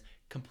Lanterns,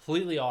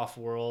 completely off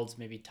worlds,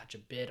 maybe touch a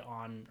bit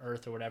on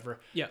Earth or whatever,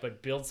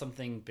 but build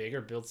something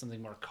bigger, build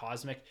something more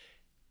cosmic,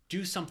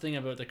 do something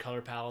about the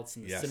color palettes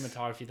and the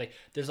cinematography. Like,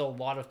 there's a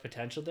lot of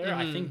potential there.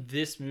 I think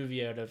this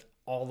movie, out of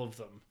all of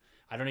them,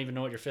 I don't even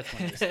know what your fifth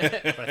one is,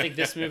 but I think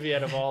this movie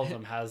out of all of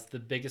them has the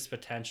biggest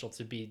potential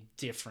to be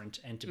different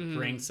and to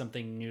bring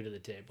something new to the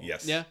table.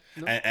 Yes. Yeah.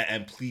 No.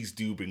 And please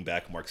do bring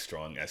back Mark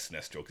Strong as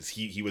Sinestro, because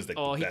he was the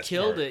best he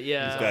killed part. it. Yeah.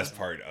 He was the best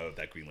part of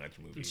that Green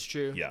Lantern movie. It's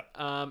true. Yeah.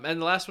 And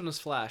the last one was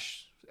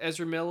Flash.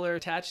 Ezra Miller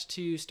attached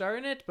to star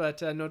in it,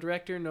 but no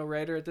director, no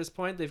writer at this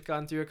point. They've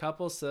gone through a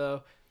couple,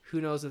 so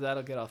who knows if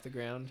that'll get off the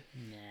ground.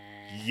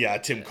 Yeah,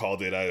 Tim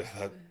called it.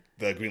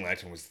 The Green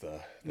Lantern was the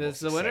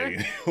winner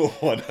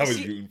one I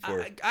was rooting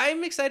for.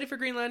 I'm excited for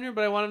Green Lantern,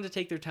 but I want them to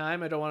take their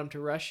time. I don't want them to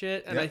rush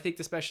it, and I think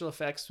the special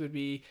effects would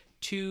be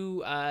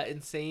too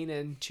insane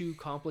and too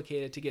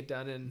complicated to get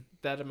done in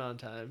that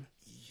amount of time.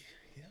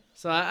 Yeah.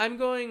 So I'm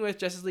going with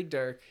Justice League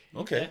Dark.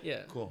 Okay.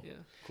 Yeah. Cool. Yeah.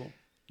 Cool.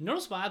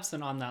 Noticeable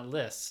absent on that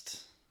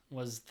list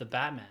was the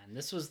Batman.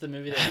 This was the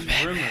movie that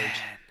was rumored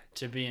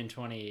to be in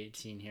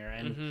 2018 here,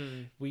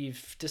 and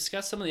we've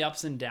discussed some of the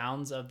ups and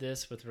downs of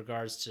this with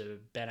regards to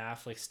Ben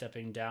Affleck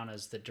stepping down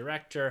as the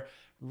director,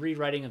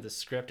 rewriting of the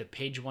script, a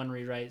page one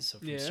rewrite, so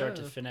from start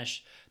to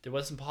finish. There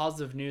was some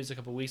positive news a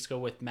couple weeks ago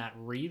with Matt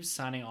Reeves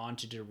signing on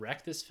to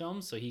direct this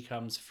film, so he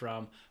comes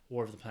from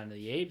War of the Planet of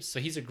the Apes, so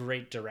he's a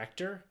great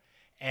director.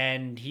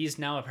 And he's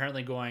now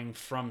apparently going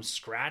from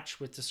scratch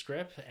with the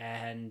script.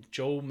 And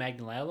Joe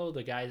Manganiello,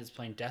 the guy that's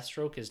playing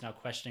Deathstroke, is now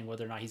questioning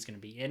whether or not he's going to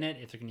be in it,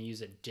 if they're going to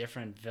use a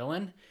different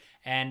villain.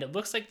 And it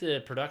looks like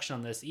the production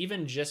on this,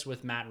 even just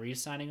with Matt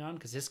Reeves signing on,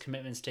 because his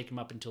commitments take him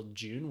up until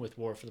June with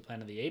War for the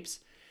Planet of the Apes,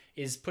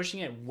 is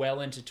pushing it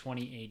well into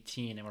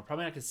 2018. And we're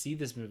probably not going to see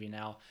this movie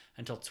now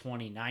until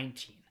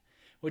 2019.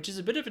 Which is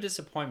a bit of a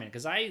disappointment,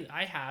 because I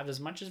have,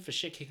 as much of a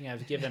shit kicking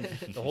I've given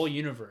the whole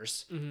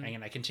universe,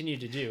 and I continue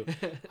to do,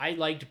 I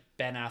liked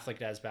Ben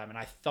Affleck as Batman.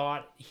 I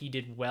thought he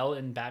did well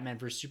in Batman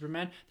vs.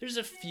 Superman. There's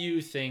a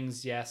few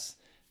things, yes,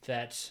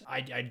 that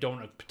I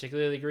don't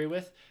particularly agree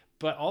with,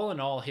 but all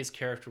in all, his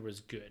character was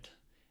good.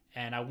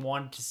 And I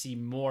wanted to see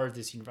more of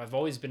this universe. I've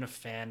always been a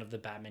fan of the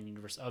Batman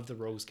universe, of the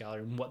Rogues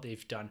Gallery, and what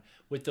they've done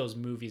with those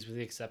movies, with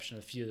the exception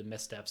of a few of the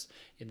missteps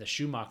in the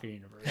Schumacher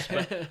universe.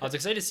 But I was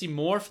excited to see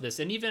more for this.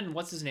 And even,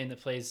 what's his name that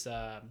plays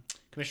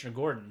Commissioner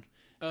Gordon?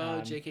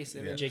 J.K.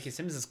 Simmons. J.K.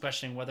 Simmons is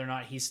questioning whether or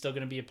not he's still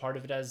going to be a part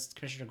of it as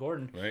Commissioner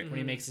Gordon when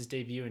he makes his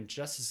debut in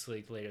Justice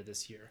League later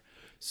this year.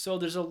 So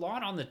there's a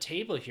lot on the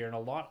table here and a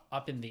lot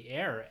up in the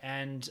air.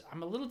 And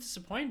I'm a little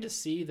disappointed to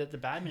see that the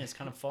Batman is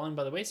kind of falling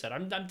by the wayside.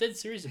 I'm dead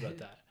serious about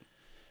that.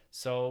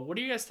 So what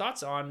are you guys'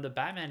 thoughts on the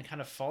Batman kind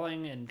of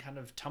falling and kind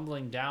of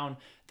tumbling down,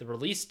 the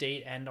release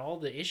date, and all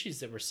the issues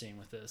that we're seeing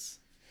with this?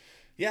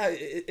 Yeah,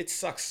 it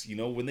sucks. You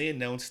know, when they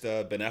announced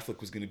Ben Affleck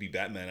was going to be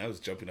Batman, I was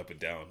jumping up and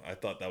down. I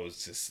thought that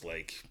was just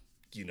like,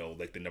 you know,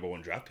 like the number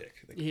one draft pick.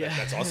 Like,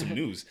 that's awesome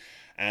news.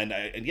 And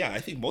I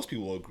think most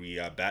people will agree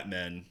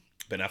Ben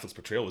Affleck's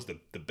portrayal was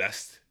the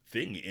best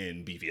thing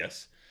in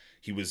BVS.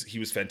 He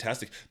was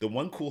fantastic. The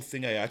one cool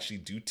thing I actually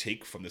do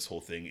take from this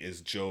whole thing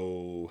is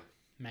Joe...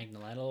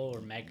 Magneto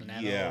or Magneto.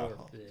 Yeah. Or...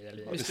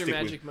 Mr.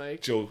 Magic Mike.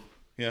 Joe,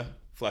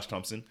 Flash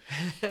Thompson.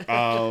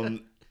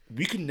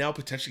 We can now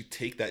potentially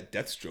take that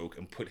Deathstroke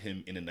and put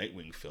him in a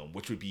Nightwing film,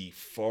 which would be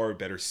far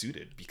better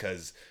suited,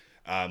 because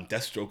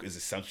Deathstroke is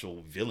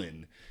essential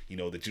villain, you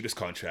know, the Judas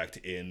Contract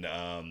in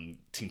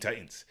Teen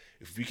Titans.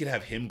 If we could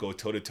have him go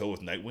toe-to-toe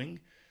with Nightwing,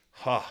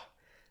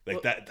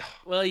 that.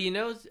 Well, you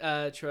know,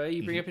 Troy,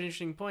 you bring up an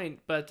interesting point,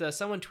 but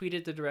someone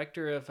tweeted the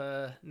director of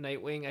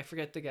Nightwing, I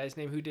forget the guy's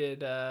name, who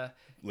did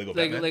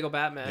Lego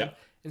Batman,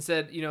 and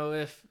said, you know,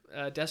 if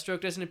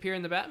Deathstroke doesn't appear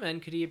in the Batman,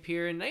 could he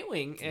appear in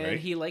Nightwing? And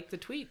he liked the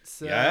tweet.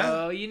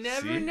 So you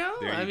never know.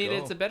 I mean,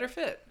 it's a better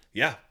fit.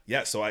 Yeah.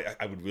 So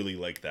I would really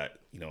like that,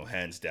 you know,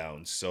 hands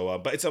down. So,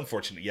 but it's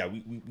unfortunate. Yeah,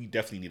 we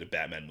definitely need a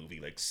Batman movie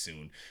like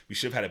soon. We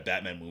should have had a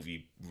Batman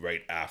movie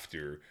right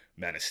after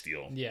Man of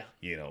Steel. Yeah.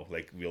 You know,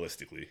 like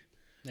realistically.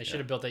 They should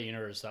have built that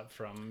universe up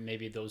from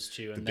maybe those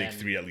two, and the big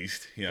three at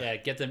least. Yeah,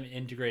 get them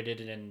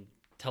integrated and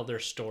tell their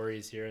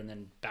stories here and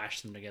then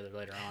bash them together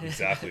later on.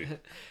 Exactly.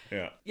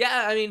 Yeah.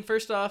 Yeah, I mean,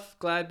 first off,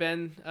 glad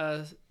Ben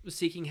was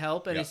seeking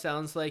help, and Yeah. it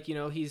sounds like,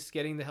 he's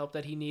getting the help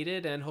that he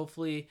needed, and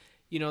hopefully,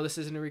 this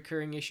isn't a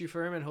recurring issue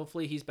for him, and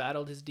hopefully he's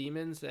battled his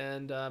demons,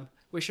 and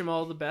wish him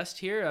all the best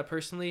here.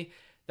 Personally,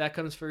 that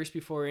comes first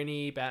before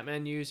any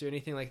Batman news or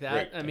anything like that.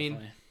 Right, I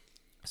mean,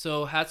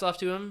 so hats off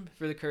to him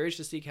for the courage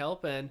to seek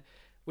help, and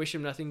wish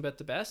him nothing but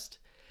the best.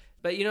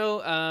 But,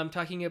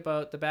 talking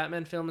about the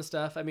Batman film and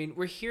stuff, I mean,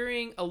 we're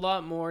hearing a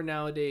lot more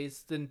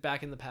nowadays than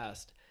back in the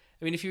past.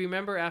 I mean, if you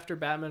remember after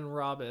Batman and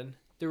Robin,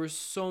 there were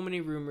so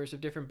many rumors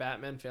of different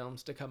Batman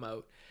films to come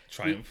out.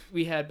 Triumph.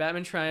 We had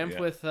Batman Triumph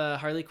with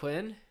Harley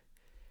Quinn.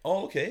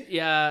 Oh, okay.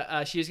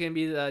 Yeah, she was going to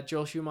be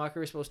Joel Schumacher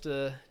was supposed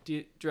to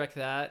direct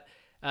that.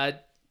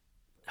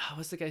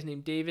 What's the guy's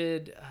name?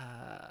 David.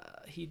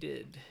 He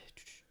did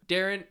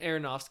Darren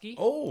Aronofsky.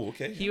 Oh,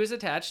 okay. He was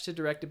attached to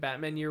direct a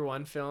Batman Year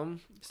One film.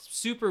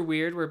 Super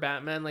weird, where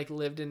Batman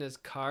lived in his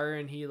car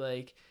and he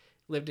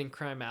lived in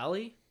Crime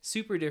Alley.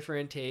 Super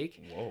different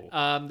take.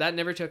 Whoa. That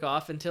never took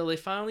off until they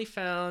finally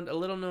found a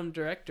little known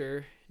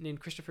director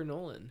named Christopher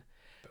Nolan.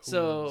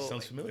 So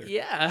sounds familiar.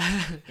 Yeah.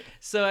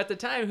 So at the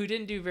time, who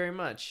didn't do very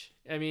much.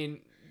 I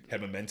mean,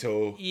 had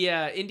Memento.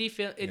 Yeah,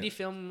 indie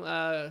film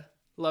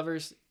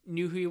lovers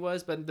knew who he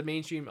was, but the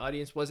mainstream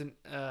audience wasn't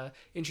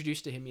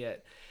introduced to him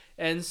yet.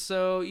 And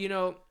so,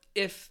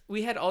 if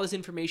we had all this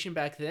information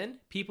back then,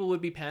 people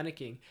would be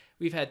panicking.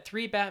 We've had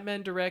 3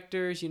 Batman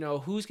directors,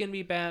 who's going to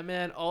be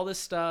Batman, all this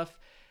stuff,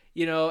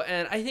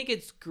 and I think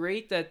it's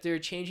great that they're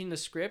changing the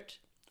script,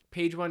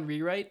 page 1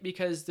 rewrite,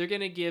 because they're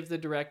going to give the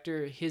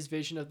director his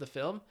vision of the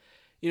film.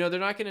 They're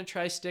not going to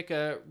try stick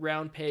a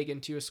round peg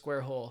into a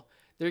square hole.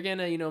 They're going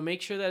to,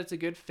 make sure that it's a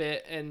good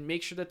fit and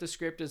make sure that the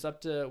script is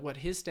up to what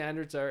his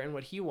standards are and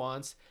what he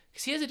wants,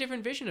 because he has a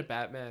different vision of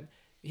Batman.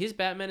 His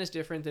Batman is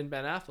different than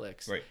Ben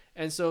Affleck's. Right.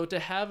 And so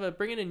to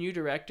bring in a new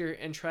director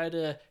and try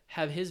to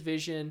have his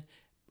vision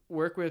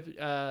work with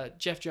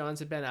Jeff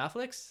Johns and Ben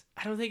Affleck's,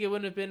 I don't think it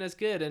wouldn't have been as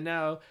good. And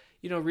now,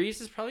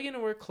 Reeves is probably going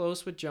to work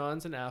close with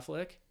Johns and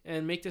Affleck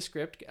and make the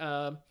script.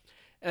 And,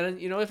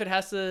 if it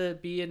has to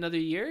be another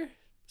year,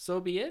 so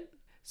be it.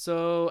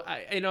 So,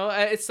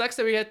 it sucks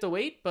that we have to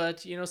wait,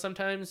 but,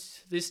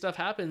 sometimes this stuff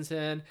happens.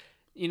 And,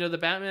 the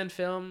Batman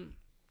film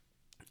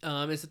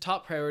is the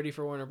top priority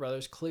for Warner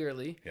Brothers,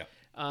 clearly. Yeah.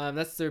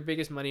 That's their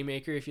biggest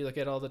moneymaker. If you look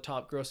at all the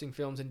top grossing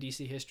films in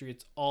DC history,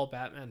 it's all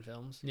Batman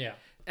films. Yeah.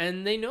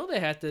 And they know they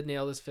have to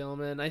nail this film.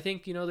 And I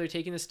think, they're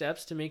taking the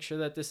steps to make sure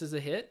that this is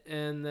a hit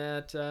and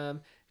that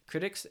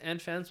critics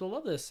and fans will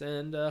love this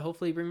and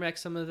hopefully bring back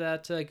some of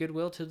that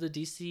goodwill to the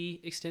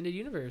DC extended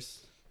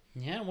universe.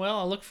 Yeah, well,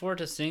 I look forward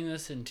to seeing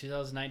this in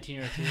 2019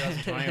 or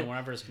 2020 or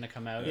whenever it's going to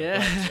come out. Yeah.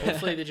 But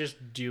hopefully they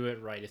just do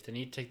it right. If they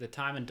need to take the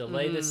time and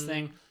delay this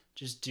thing,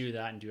 just do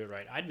that and do it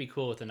right. I'd be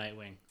cool with the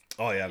Nightwing.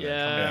 Oh, yeah, man.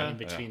 Yeah. In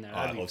between that.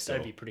 I hope so.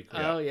 That'd be pretty cool.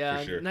 Oh, yeah.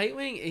 for sure.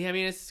 Nightwing, I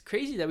mean, it's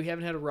crazy that we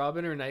haven't had a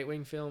Robin or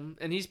Nightwing film.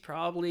 And he's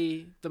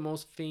probably the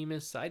most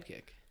famous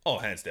sidekick. Oh,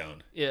 hands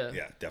down. Yeah.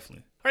 Yeah,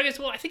 definitely. All right, guys.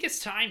 Well, I think it's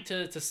time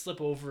to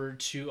slip over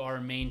to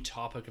our main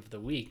topic of the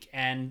week.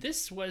 And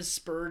this was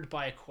spurred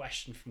by a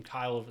question from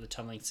Kyle over the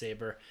Tumbling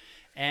Saber.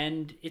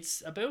 And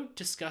it's about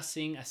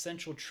discussing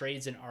essential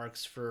trades and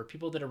arcs for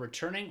people that are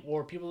returning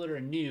or people that are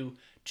new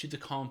to the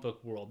comic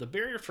book world. The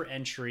barrier for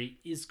entry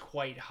is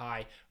quite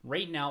high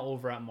right now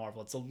over at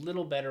Marvel. It's a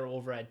little better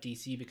over at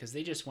DC because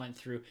they just went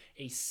through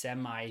a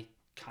semi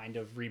kind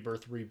of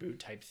rebirth reboot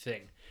type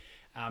thing.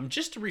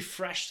 Just to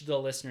refresh the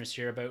listeners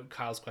here about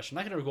Kyle's question,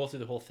 I'm not going to go through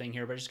the whole thing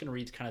here, but I'm just going to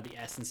read kind of the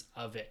essence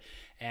of it.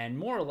 And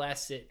more or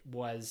less it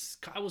was,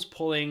 Kyle was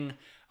pulling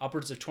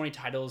upwards of 20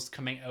 titles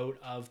coming out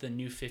of the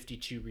New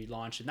 52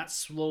 relaunch, and that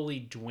slowly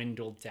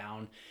dwindled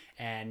down,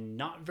 and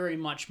not very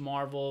much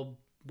Marvel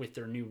with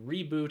their new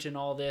reboot and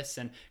all this,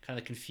 and kind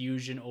of the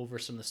confusion over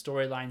some of the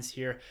storylines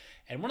here.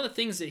 And one of the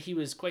things that he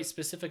was quite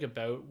specific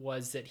about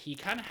was that he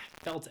kind of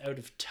felt out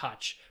of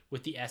touch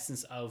with the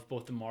essence of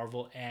both the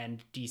Marvel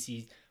and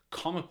DC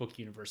comic book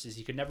universes.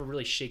 He could never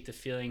really shake the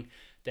feeling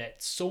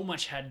that so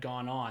much had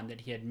gone on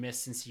that he had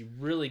missed since he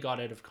really got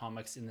out of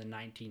comics in the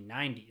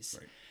 1990s.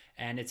 Right.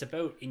 And it's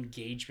about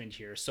engagement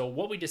here. So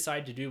what we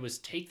decided to do was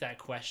take that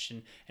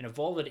question and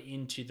evolve it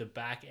into the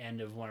back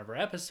end of one of our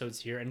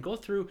episodes here and go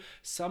through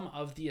some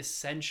of the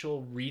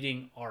essential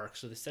reading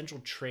arcs or the essential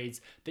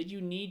trades that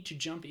you need to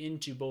jump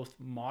into both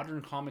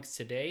modern comics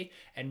today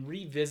and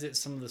revisit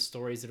some of the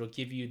stories that will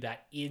give you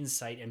that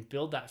insight and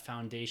build that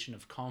foundation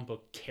of comic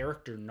book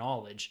character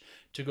knowledge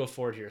to go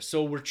forward here.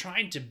 So we're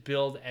trying to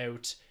build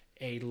out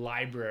a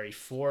library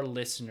for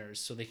listeners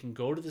so they can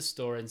go to the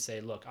store and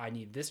say, look, I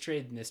need this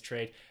trade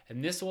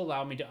and this will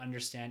allow me to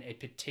understand a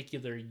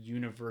particular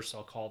universe,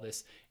 I'll call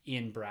this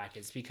in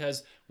brackets.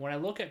 Because when I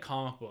look at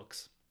comic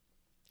books,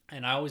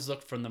 and I always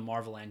look from the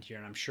Marvel end here,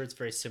 and I'm sure it's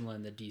very similar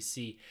in the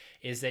DC,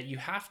 is that you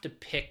have to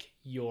pick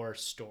your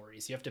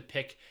stories. You have to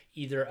pick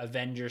either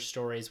Avengers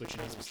stories, which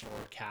is with Thor,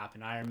 Cap,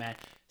 and Iron Man,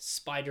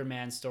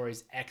 Spider-Man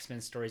stories,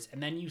 X-Men stories,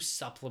 and then you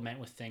supplement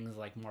with things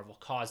like Marvel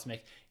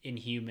Cosmic,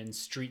 Inhumans,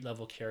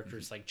 street-level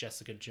characters like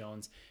Jessica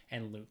Jones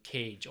and Luke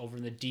Cage. Over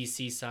in the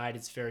DC side,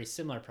 it's very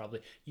similar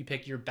probably. You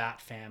pick your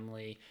Bat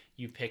family,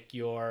 you pick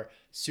your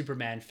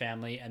Superman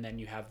family, and then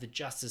you have the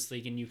Justice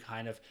League, and you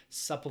kind of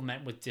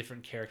supplement with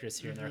different characters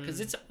here and there.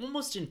 Because it's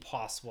almost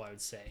impossible, I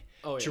would say,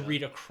 to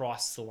read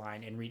across the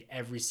line and read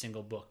every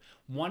single book.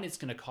 One, it's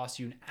going to cost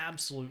you an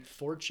absolute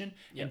fortune.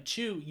 Yep. And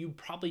two, you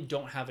probably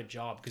don't have a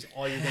job because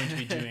all you're going to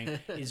be doing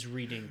is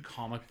reading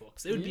comic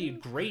books. It would be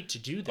great to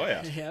do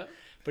that.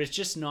 But it's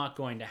just not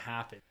going to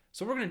happen.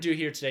 So what we're going to do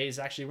here today is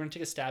actually we're going to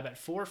take a stab at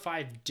 4 or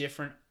 5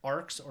 different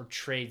arcs or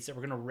trades that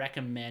we're going to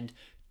recommend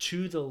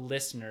to the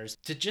listeners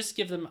to just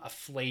give them a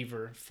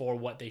flavor for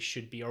what they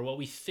should be or what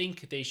we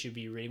think they should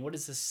be reading, what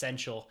is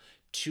essential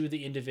to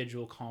the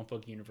individual comic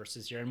book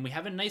universes here. And we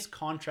have a nice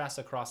contrast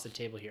across the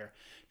table here.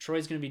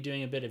 Troy's going to be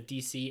doing a bit of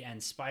DC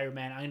and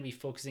Spider-Man. I'm going to be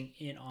focusing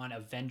in on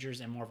Avengers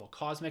and Marvel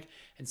Cosmic,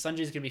 and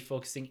Sanjay's going to be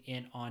focusing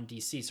in on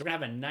DC. So we're going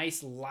to have a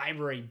nice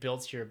library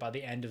built here by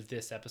the end of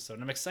this episode.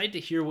 And I'm excited to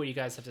hear what you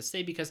guys have to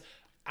say because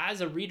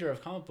as a reader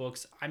of comic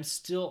books, I'm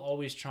still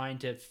always trying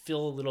to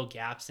fill little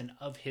gaps in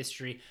of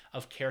history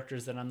of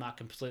characters that I'm not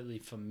completely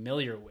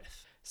familiar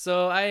with.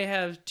 So I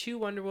have 2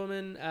 Wonder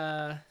Woman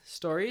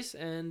stories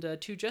and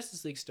 2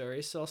 Justice League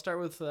stories. So I'll start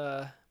with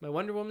my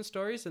Wonder Woman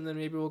stories, and then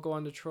maybe we'll go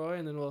on to Troy,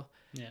 and then we'll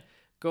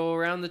go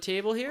around the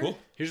table here. Cool.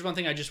 Here's one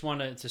thing I just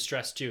wanted to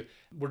stress too.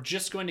 We're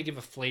just going to give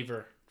a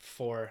flavor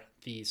for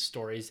these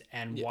stories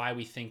and why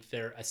we think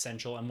they're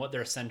essential and what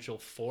they're essential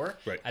for,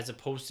 as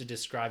opposed to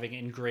describing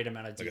in great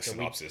amount of detail.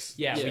 Like a synopsis.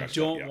 We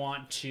don't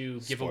want to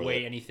give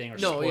away anything or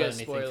spoil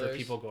anything for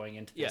people going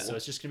into this. So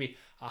it's just going to be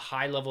a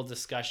high level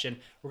discussion.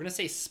 We're going to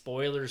say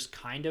spoilers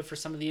kind of for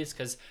some of these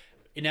because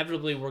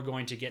inevitably we're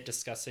going to get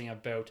discussing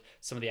about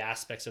some of the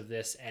aspects of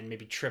this and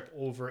maybe trip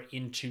over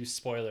into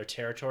spoiler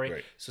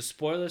territory. So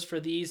spoilers for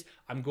these,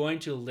 I'm going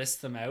to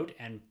list them out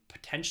and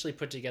potentially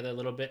put together a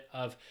little bit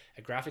of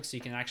a graphic so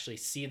you can actually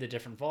see the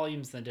different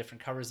volumes and the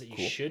different covers that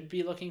you should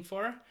be looking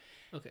for.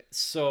 Okay.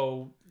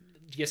 So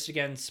just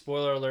again,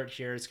 spoiler alert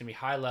here. It's going to be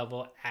high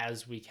level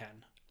as we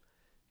can.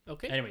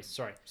 Okay. Anyways,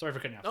 sorry for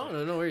cutting off.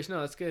 No worries.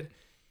 No, that's good.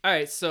 All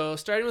right. So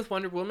starting with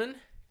Wonder Woman,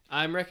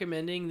 I'm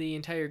recommending the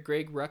entire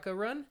Greg Rucka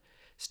run,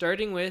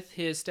 starting with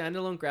his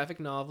standalone graphic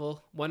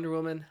novel, Wonder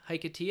Woman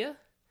Haikatia.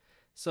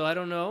 So I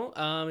don't know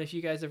if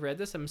you guys have read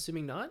this. I'm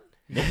assuming not.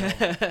 No.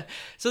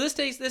 So this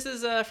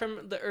is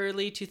from the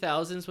early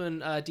 2000s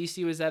when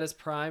DC was at its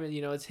prime and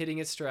it's hitting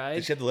its stride.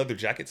 Did she have the leather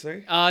jacket,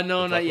 sorry?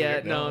 No, not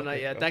yet. No,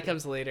 not yet. That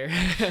comes later.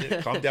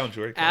 Calm down,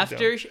 Jory.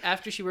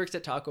 After she works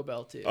at Taco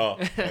Bell too. Oh,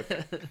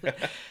 okay.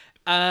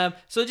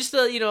 So just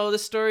the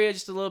story,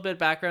 just a little bit of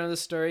background of the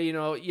story.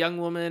 Young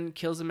woman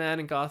kills a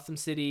man in Gotham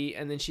City,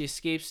 and then she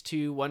escapes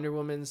to Wonder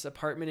Woman's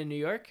apartment in New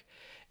York,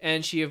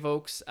 and she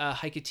evokes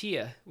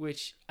Haikatia,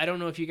 which I don't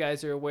know if you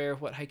guys are aware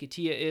of what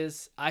Haikatia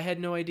is. I had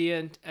no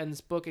idea, and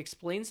this book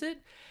explains it.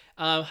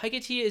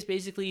 Haikatia is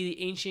basically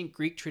the ancient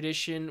Greek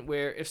tradition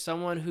where if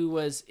someone who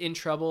was in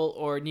trouble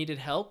or needed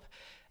help,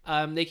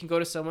 they can go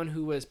to someone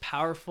who was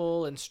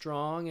powerful and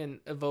strong and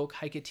evoke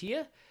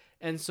Haikatia.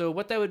 And so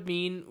what that would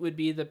mean would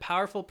be the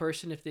powerful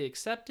person, if they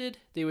accepted,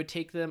 they would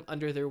take them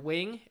under their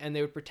wing and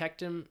they would protect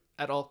them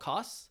at all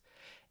costs.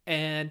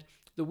 And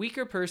the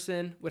weaker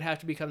person would have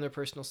to become their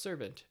personal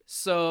servant.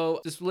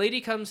 So this lady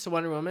comes to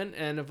Wonder Woman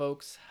and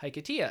evokes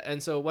Haikatia.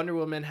 And so Wonder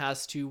Woman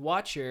has to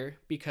watch her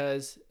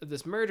because of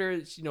this murder.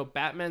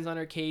 Batman's on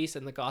her case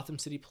and the Gotham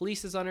City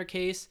Police is on her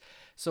case.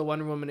 So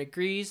Wonder Woman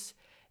agrees.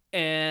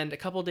 And a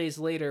couple days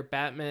later,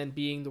 Batman,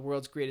 being the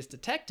world's greatest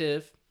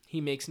detective,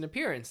 he makes an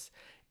appearance.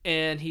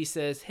 And he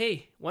says,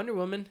 hey, Wonder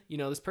Woman,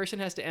 this person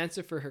has to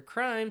answer for her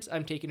crimes.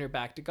 I'm taking her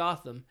back to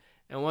Gotham.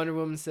 And Wonder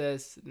Woman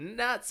says,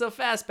 not so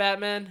fast,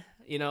 Batman.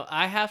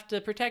 I have to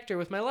protect her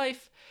with my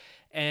life.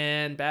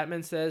 And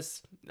Batman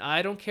says,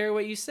 I don't care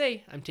what you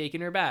say. I'm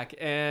taking her back.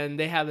 And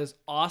they have this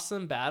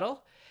awesome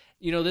battle.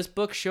 This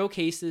book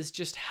showcases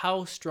just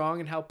how strong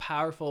and how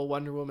powerful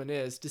Wonder Woman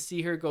is. To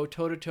see her go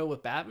toe-to-toe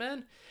with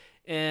Batman.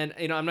 And,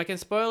 I'm not going to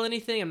spoil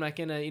anything. I'm not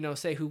going to,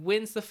 say who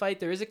wins the fight.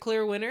 There is a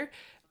clear winner.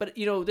 But,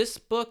 this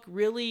book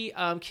really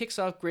kicks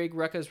off Greg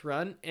Rucka's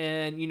run.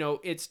 And,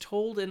 it's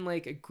told in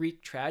like a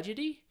Greek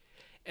tragedy.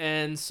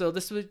 And so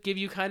this would give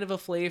you kind of a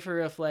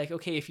flavor of like,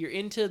 okay, if you're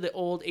into the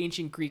old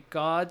ancient Greek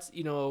gods,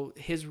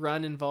 his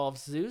run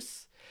involves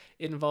Zeus.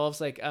 It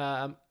involves like,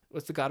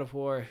 what's the god of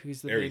war?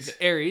 Who's the Ares. name?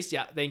 Ares.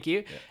 Yeah, thank you.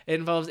 Yeah. It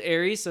involves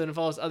Ares. So it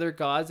involves other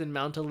gods in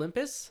Mount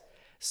Olympus.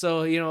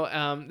 So,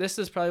 this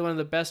is probably one of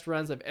the best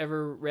runs I've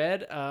ever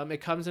read.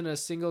 It comes in a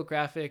single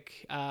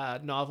graphic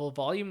novel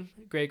volume,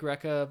 Greg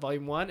Rucka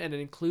Volume 1, and it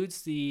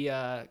includes the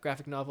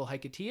graphic novel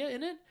Haikatia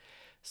in it.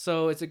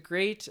 So it's a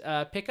great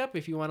pickup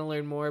if you want to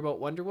learn more about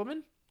Wonder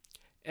Woman.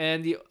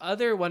 And the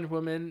other Wonder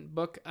Woman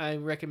book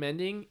I'm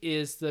recommending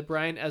is the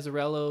Brian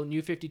Azzarello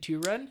New 52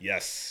 run.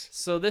 Yes.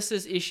 So this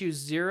is issues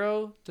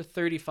 0 to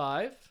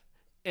 35.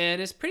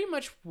 And it's pretty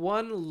much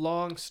one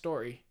long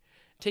story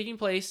taking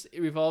place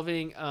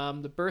revolving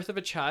the birth of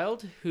a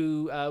child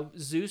who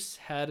Zeus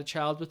had a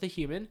child with a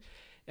human,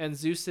 and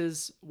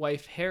Zeus's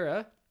wife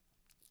Hera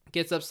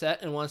gets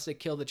upset and wants to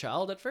kill the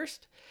child at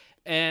first.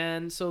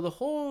 And so the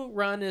whole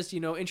run is,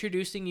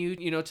 introducing you,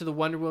 to the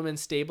Wonder Woman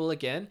stable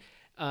again,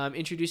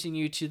 introducing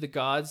you to the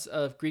gods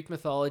of Greek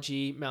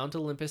mythology, Mount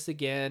Olympus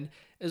again,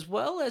 as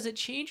well as it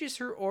changes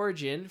her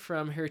origin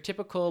from her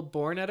typical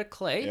born out of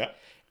clay. Yeah.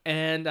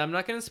 And I'm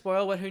not going to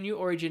spoil what her new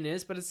origin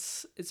is, but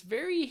it's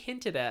very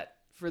hinted at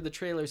for the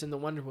trailers in the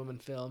Wonder Woman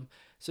film.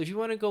 So if you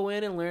want to go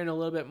in and learn a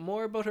little bit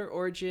more about her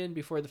origin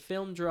before the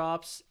film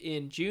drops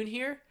in June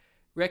here,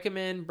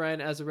 recommend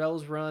Brian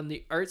Azzarello's run.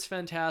 The art's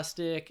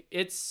fantastic.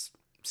 It's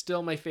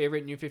still my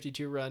favorite New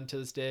 52 run to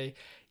this day,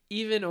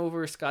 even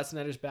over Scott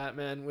Snyder's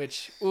Batman,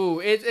 which,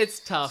 it's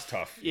tough. It's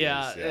tough.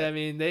 Yeah, yeah. I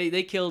mean,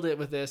 they killed it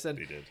with this, and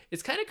They did.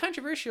 it's kind of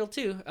controversial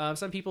too.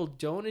 Some people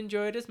don't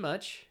enjoy it as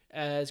much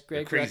as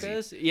Greg They're crazy.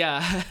 Rucka's.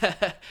 Yeah,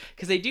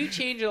 because they do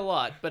change it a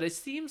lot, but it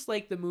seems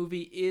like the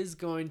movie is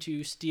going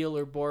to steal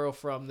or borrow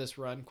from this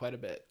run quite a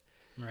bit.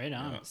 Right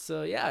on.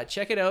 So yeah,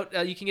 check it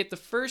out. You can get the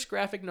first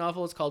graphic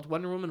novel. It's called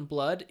Wonder Woman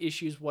Blood,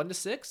 issues 1 to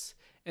 6,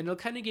 and it'll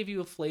kind of give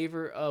you a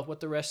flavor of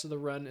what the rest of the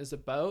run is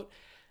about.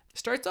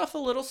 Starts off a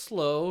little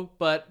slow,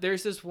 but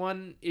there's this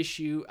one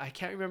issue, I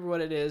can't remember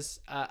what it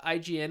is.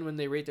 IGN, when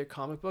they rate their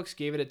comic books,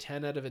 gave it a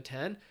 10 out of a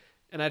 10,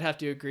 and I'd have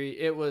to agree,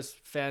 it was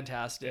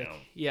fantastic.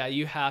 Yeah,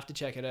 you have to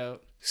check it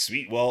out.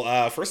 Sweet.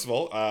 Well, first of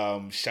all,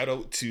 shout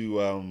out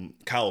to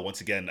Kyle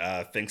once again.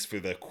 Thanks for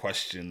the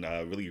question.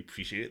 Really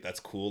appreciate it. That's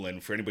cool.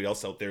 And for anybody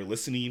else out there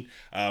listening,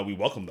 we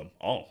welcome them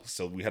all.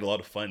 So we had a lot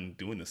of fun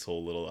doing this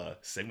whole little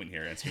segment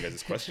here, answering you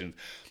guys' questions.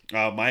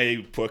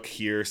 My book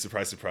here,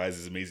 surprise, surprise,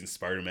 is Amazing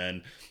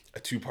Spider-Man, a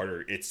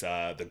two-parter. It's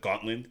The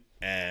Gauntlet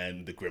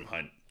and The Grim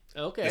Hunt.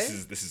 Okay.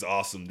 This is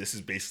awesome. This is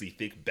basically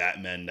think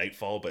Batman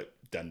Nightfall, but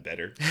done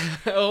better.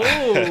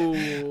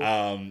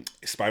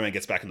 Spider-Man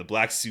gets back in the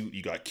black suit.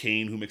 You got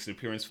Kane, who makes an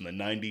appearance from the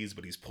 90s,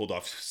 but he's pulled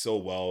off so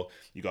well.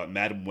 You got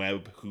Madam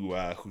Web, who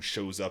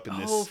shows up in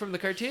this. Oh, from the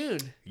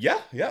cartoon. Yeah,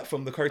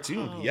 from the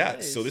cartoon. Oh, yeah,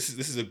 nice. So this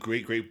is a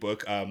great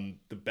book.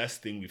 The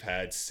best thing we've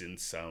had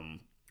since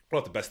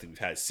not the best thing we've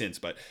had since,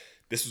 but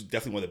this was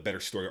definitely one of the better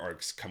story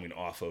arcs coming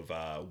off of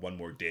One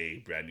More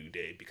Day, Brand New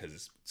Day,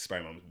 because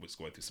Spider-Man was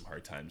going through some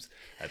hard times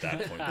at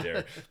that point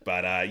there.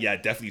 But yeah,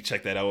 definitely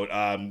check that out.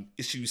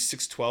 Issues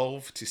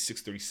 612 to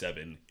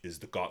 637 is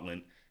The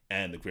Gauntlet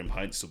and The Grim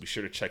Hunt, so be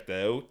sure to check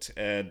that out.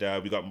 And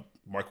we got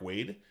Mark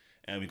Waid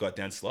and we got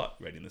Dan Slott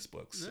writing this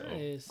book. So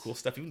Nice. cool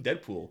stuff. Even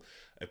Deadpool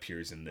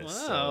appears in this.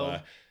 Wow. So,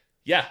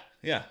 yeah.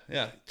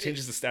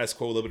 Changes the status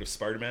quo a little bit of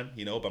Spider-Man,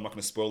 but I'm not going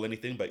to spoil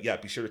anything. But yeah,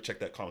 be sure to check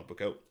that comic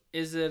book out.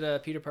 Is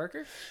it Peter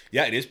Parker?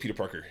 Yeah, it is Peter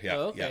Parker. Yeah,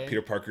 Oh, okay. yeah,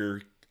 Peter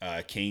Parker,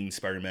 Kane,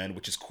 Spider-Man,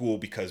 which is cool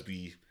because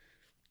we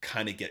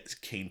kind of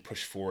get Kane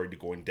pushed forward to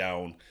going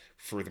down.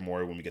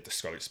 Furthermore, when we get the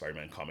Scarlet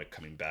Spider-Man comic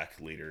coming back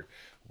later,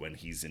 when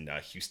he's in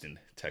Houston,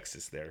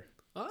 Texas, there,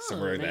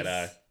 somewhere nice.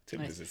 that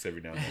Tim Nice. visits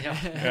every now and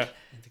then.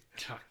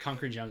 Yeah.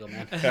 Concrete jungle,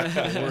 man.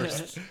 The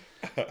worst.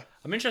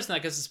 I'm interested in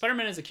that because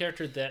Spider-Man is a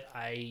character that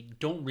I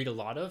don't read a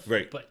lot of,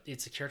 Right. but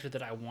it's a character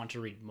that I want to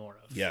read more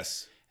of.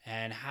 Yes.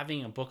 And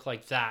having a book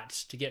like that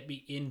to get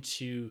me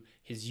into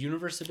his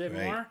universe a bit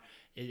Right. more,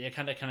 it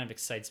kind of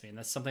excites me, and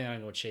that's something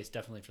I'm going to chase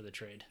definitely for the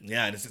trade.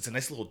 Yeah, and it's a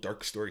nice little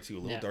dark story too, a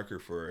little Yeah. darker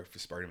for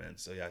Spider-Man.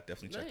 So yeah,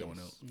 definitely check that one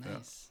out. Yeah.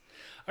 Nice.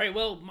 All right,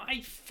 well,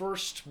 my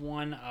first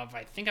one of,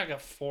 I think I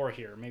got 4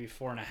 here, maybe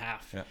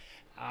 4.5. Yeah.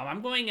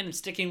 I'm going and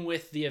sticking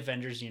with the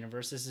Avengers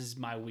universe. This is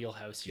my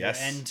wheelhouse here. Yes.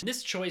 And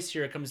this choice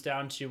here comes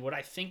down to what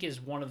I think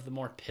is one of the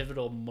more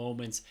pivotal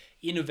moments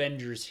in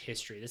Avengers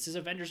history. This is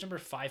Avengers number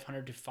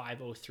 500 to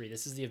 503.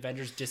 This is the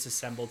Avengers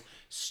Disassembled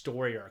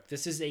story arc.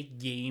 This is a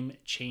game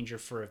changer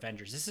for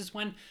Avengers. This is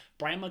when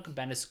Brian Michael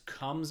Bendis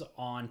comes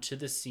on to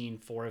the scene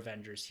for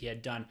Avengers. He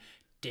had done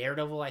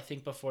Daredevil, I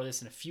think, before this,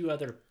 and a few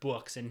other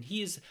books. And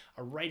he's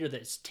a writer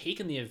that's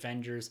taken the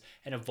Avengers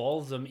and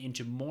evolved them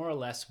into more or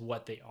less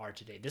what they are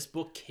today. This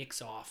book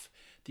kicks off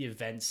the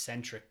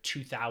event-centric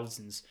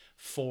 2000s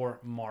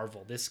for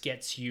Marvel. This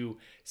gets you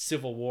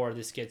Civil War.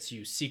 This gets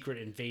you Secret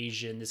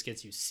Invasion. This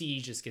gets you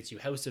Siege. This gets you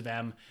House of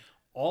M.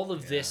 All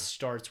of this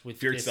starts with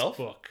Fear this Itself?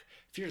 book.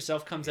 Fear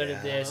Itself comes out of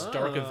Yeah. this,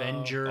 Dark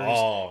Avengers,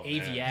 Oh,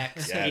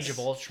 AVX, man. Age Yes. of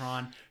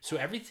Ultron. So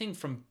everything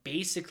from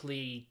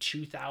basically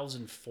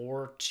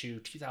 2004 to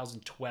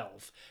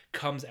 2012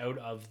 comes out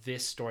of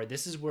this story.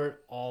 This is where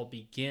it all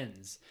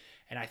begins.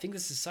 And I think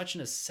this is such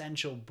an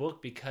essential book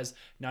because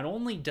not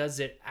only does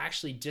it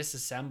actually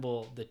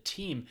disassemble the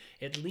team,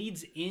 it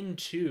leads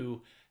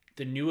into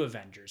the New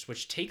Avengers,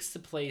 which takes the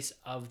place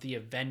of the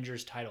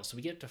Avengers title. So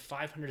we get to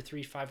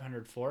 503,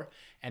 504,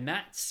 and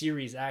that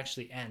series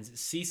actually ends. It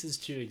ceases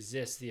to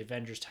exist, the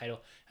Avengers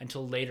title,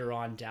 until later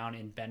on down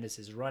in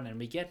Bendis' run. And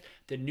we get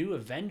the New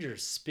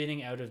Avengers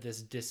spinning out of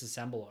this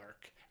disassemble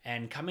arc.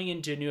 And coming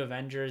into New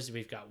Avengers,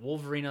 we've got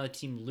Wolverine on the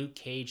team, Luke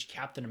Cage,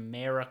 Captain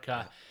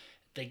America.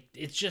 like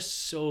it's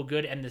just so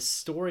good. And the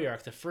story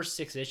arc, the first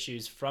 6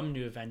 issues from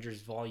New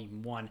Avengers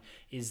Volume 1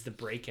 is the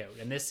breakout,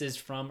 and this is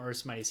from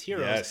Earth's Mightiest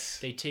Heroes. Yes.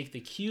 They take the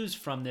cues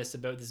from this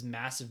about this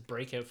massive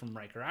breakout from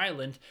Riker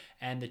Island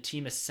and the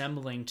team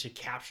assembling to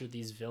capture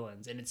these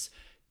villains, and it's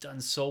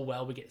done so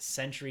well. We get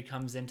Sentry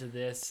comes into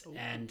this,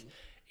 and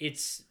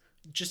it's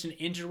just an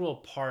integral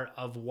part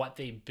of what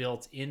they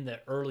built in the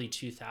early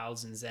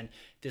 2000s. And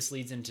this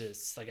leads into,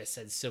 like I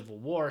said, Civil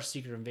War,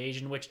 Secret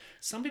Invasion, which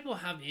some people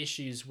have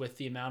issues with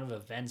the amount of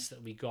events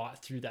that we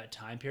got through that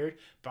time period,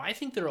 but I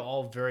think they're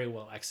all very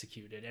well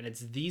executed, and it's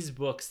these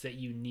books that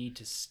you need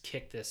to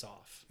kick this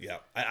off. Yeah,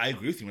 I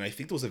agree with you, and I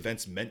think those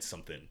events meant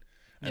something.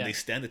 And they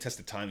stand the test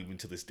of time even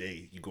to this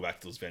day. You go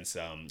back to those events,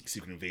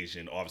 Secret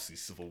Invasion, obviously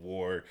Civil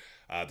War,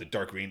 the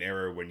Dark Reign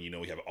era when,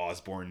 we have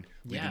Osborn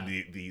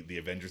leading the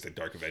Avengers, the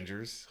Dark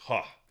Avengers.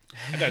 I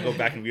gotta go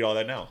back and read all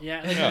that now.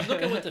 Yeah, like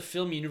look at what the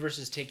film universe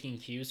is taking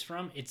cues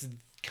from. It's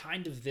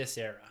kind of this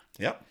era.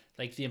 Yep.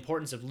 Like the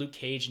importance of Luke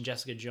Cage and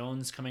Jessica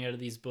Jones coming out of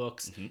these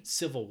books. Mm-hmm.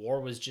 Civil War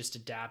was just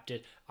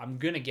adapted. I'm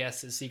going to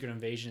guess that Secret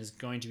Invasion is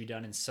going to be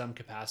done in some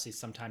capacity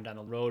sometime down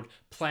the road.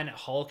 Planet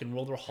Hulk and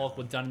World War Hulk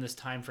were done in this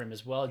time frame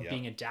as well,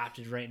 being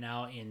adapted right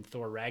now in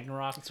Thor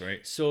Ragnarok. That's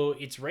right. So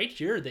it's right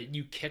here that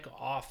you kick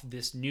off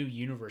this new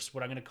universe,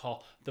 what I'm going to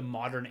call the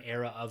modern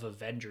era of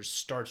Avengers.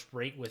 Starts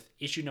right with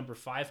issue number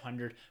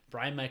 500,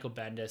 Brian Michael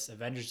Bendis,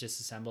 Avengers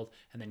Disassembled,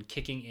 and then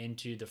kicking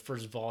into the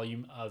first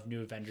volume of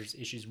New Avengers,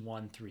 issues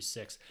 1 through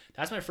 6.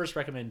 That's my first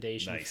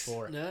recommendation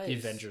for the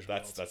Avengers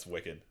world. That's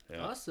wicked.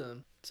 Yeah.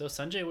 Awesome. So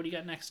Sanjay, what do you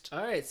got next?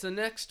 All right, so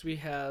next we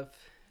have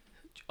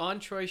on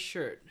Troy's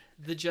shirt,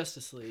 the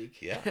Justice League.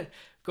 Yeah.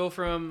 Go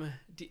from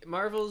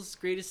Marvel's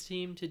greatest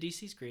team to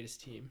DC's greatest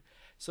team.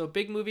 So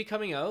big movie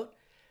coming out.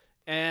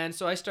 And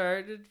so I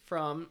started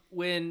from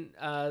when,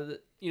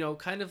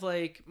 kind of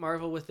like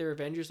Marvel with their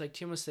Avengers, like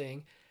Tim was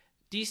saying,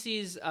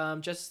 DC's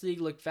Justice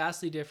League looked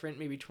vastly different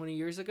maybe 20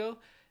 years ago.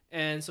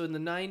 And so in the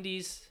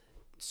 90s,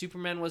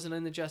 Superman wasn't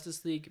in the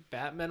Justice League.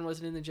 Batman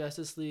wasn't in the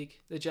Justice League.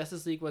 The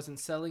Justice League wasn't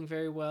selling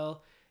very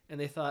well. And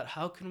they thought,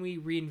 how can we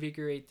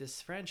reinvigorate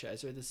this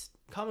franchise or this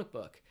comic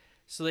book?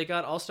 So they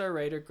got all-star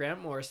writer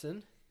Grant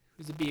Morrison,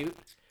 who's a beaut.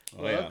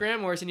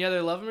 Grant Morrison. You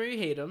either love him or you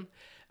hate him.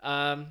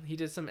 He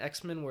did some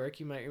X-Men work.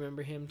 You might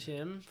remember him,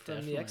 Tim,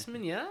 from the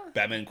X-Men. Yeah.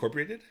 Batman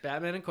Incorporated?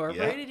 Batman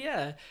Incorporated,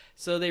 yeah.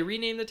 So they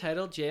renamed the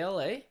title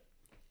JLA.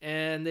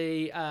 And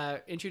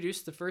they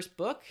introduced the first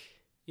book.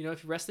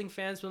 If wrestling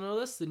fans will know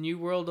this, the New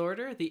World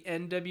Order, the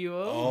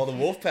NWO. Oh, the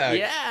Wolfpack.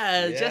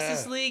 Yeah,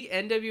 Justice League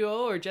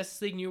NWO or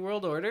Justice League New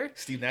World Order.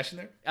 Steve Nash in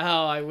there?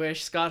 Oh, I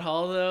wish. Scott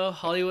Hall, though.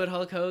 Hollywood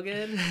Hulk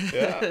Hogan.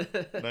 Yeah,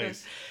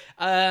 nice.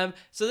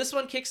 So this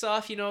one kicks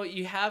off,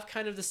 you have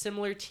kind of the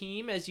similar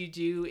team as you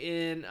do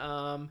in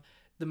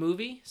the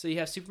movie. So you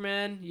have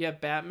Superman, you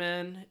have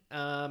Batman.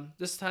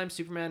 This time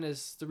Superman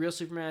is the real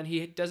Superman.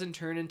 He doesn't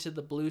turn into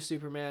the blue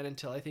Superman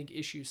until I think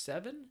issue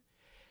 7.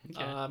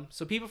 Okay.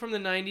 So people from the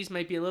 90s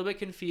might be a little bit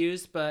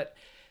confused, but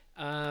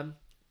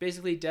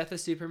basically Death of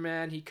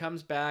Superman, he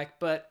comes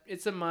back, but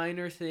it's a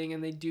minor thing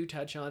and they do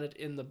touch on it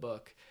in the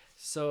book.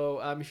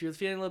 So if you're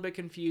feeling a little bit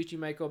confused, you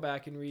might go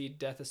back and read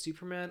Death of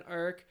Superman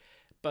arc.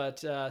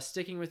 But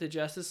sticking with the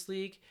Justice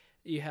League,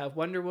 you have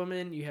Wonder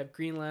Woman, you have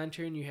Green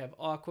Lantern, you have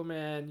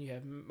Aquaman, you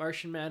have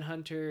Martian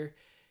Manhunter,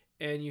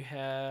 and you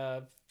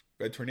have...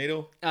 Red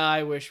Tornado?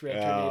 I wish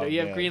Red Tornado.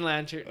 You have Green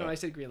Lantern. No, I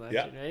said Green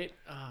Lantern, right?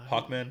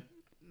 Hawkman?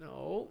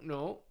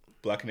 No.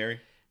 Black Canary?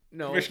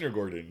 No. Commissioner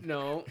Gordon?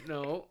 No.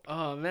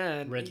 Oh,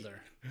 man.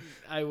 Riddler.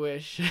 I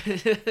wish.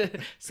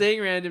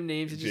 Saying random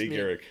names. Jay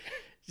Garrick.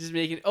 Just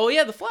making... Oh,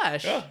 yeah, The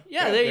Flash.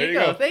 Yeah, there you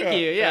go. Thank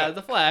you. Yeah,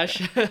 The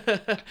Flash.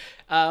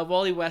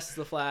 Wally West is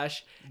The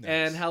Flash. Nice.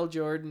 And Hal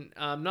Jordan...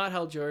 not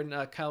Hal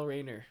Jordan, Kyle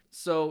Rayner.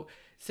 So,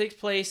 it takes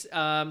place...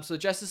 so,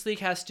 Justice League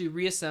has to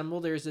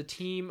reassemble. There's a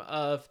team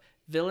of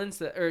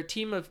villains, or a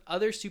team of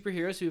other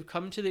superheroes who have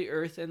come to the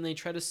Earth, and they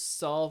try to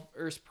solve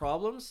Earth's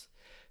problems.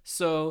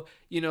 So,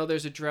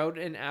 there's a drought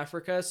in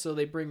Africa, so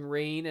they bring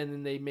rain and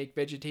then they make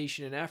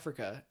vegetation in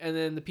Africa. And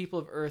then the people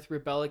of Earth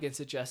rebel against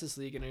the Justice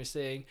League and are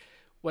saying,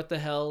 what the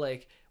hell,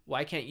 like,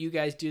 why can't you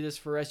guys do this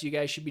for us? You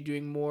guys should be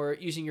doing more,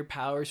 using your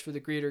powers for the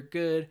greater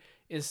good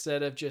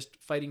instead of just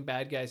fighting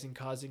bad guys and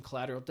causing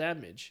collateral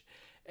damage.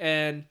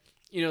 And,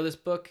 this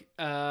book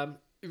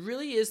it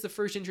really is the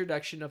first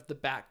introduction of the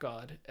Bat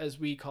God, as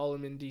we call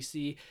him in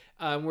DC,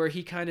 where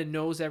he kind of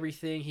knows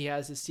everything. He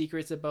has his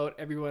secrets about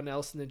everyone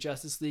else in the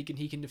Justice League, and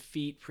he can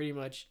defeat pretty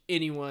much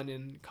anyone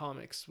in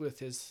comics with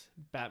his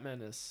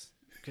Batman-ness,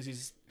 because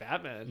he's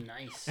Batman.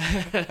 Nice.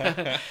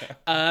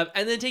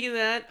 And then taking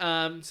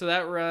that, so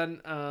that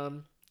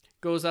run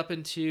goes up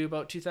into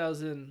about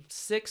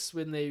 2006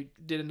 when they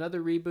did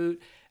another reboot.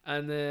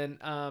 And then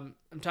I'm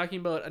talking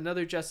about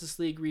another Justice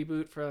League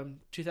reboot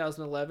from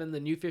 2011, the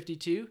New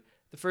 52.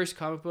 The first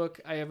comic book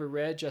I ever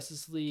read,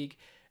 Justice League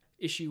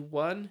issue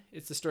 1.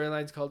 It's the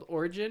storyline's called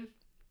Origin.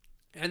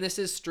 And this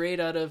is straight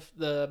out of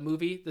the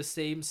movie, The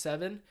Same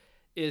 7.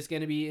 is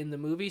going to be in the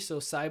movie, so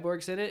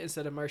Cyborg's in it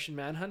instead of Martian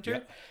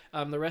Manhunter.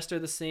 The rest are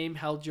the same: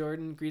 Hal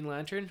Jordan, Green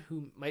Lantern,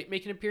 who might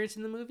make an appearance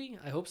in the movie.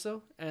 I hope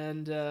so.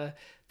 And the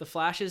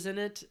Flash is in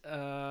it,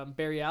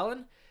 Barry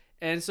Allen.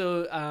 And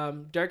so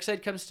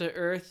Darkseid comes to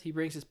Earth. He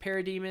brings his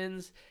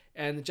parademons,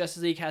 and the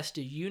Justice League has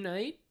to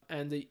unite.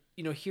 And the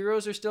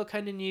heroes are still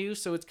kind of new,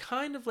 so it's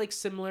kind of like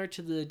similar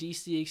to the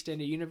DC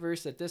Extended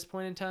Universe at this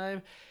point in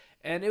time.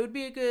 And it would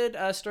be a good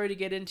story to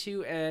get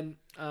into. And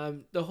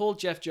the whole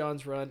Jeff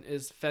Johns run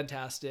is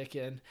fantastic.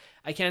 And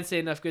I can't say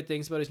enough good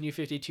things about his New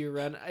 52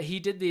 run. He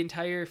did the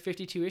entire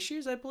 52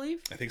 issues, I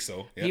believe. I think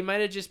so. Yeah. He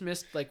might have just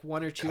missed like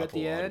one or two Couple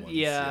at the end. ones,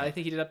 Yeah, I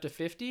think he did up to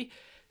 50.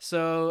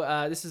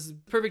 So this is a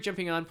perfect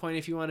jumping on point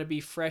if you want to be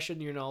fresh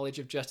in your knowledge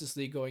of Justice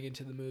League going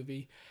into the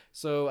movie.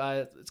 So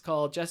it's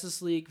called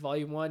Justice League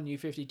Volume 1, New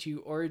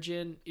 52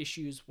 Origin,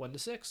 issues 1 to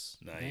 6.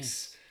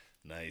 Nice.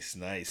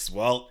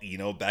 Well,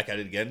 back at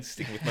it again,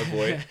 sticking with my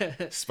boy,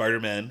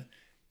 Spider-Man.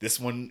 This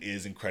one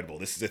is incredible.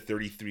 This is a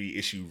 33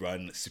 issue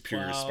run,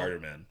 Superior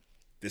Spider-Man.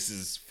 This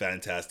is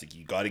fantastic.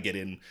 You got to get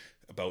in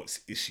about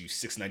issue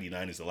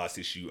 699 is the last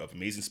issue of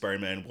Amazing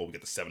Spider-Man. Well, we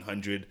get the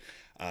 700.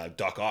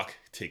 Doc Ock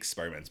takes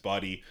Spider-Man's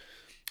body.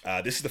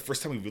 This is the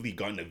first time we've really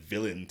gotten a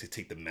villain to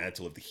take the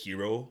mantle of the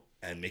hero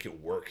and make it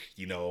work.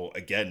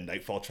 Again,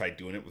 Nightfall tried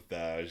doing it with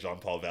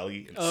Jean-Paul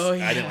Valley.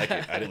 I didn't like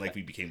it. I didn't like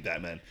we became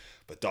Batman.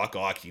 But Doc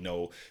Ock,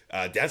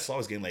 Dan Slott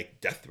was getting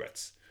like death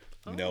threats.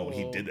 When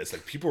he did this,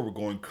 like people were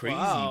going crazy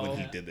when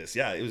he did this.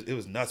 Yeah, it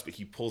was nuts, but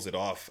he pulls it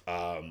off.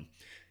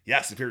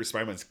 Superior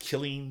Spider-Man's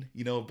killing,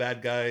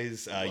 bad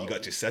guys. You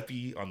got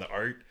Giuseppe on the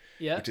art,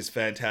 which is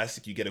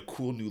fantastic. You get a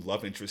cool new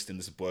love interest in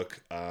this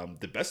book.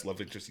 The best love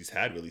interest he's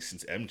had really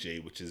since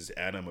MJ, which is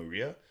Anna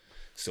Maria.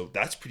 So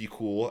that's pretty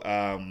cool.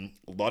 A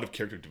lot of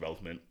character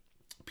development.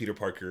 Peter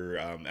Parker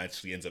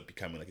actually ends up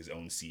becoming like his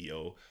own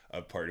CEO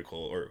of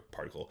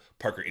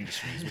Parker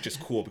Industries, which is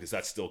cool because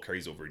that still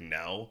carries over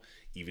now,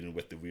 even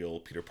with the real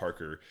Peter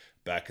Parker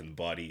back in the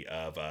body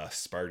of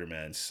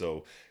Spider-Man.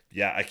 So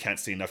yeah, I can't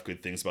say enough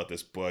good things about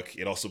this book.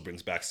 It also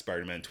brings back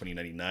Spider-Man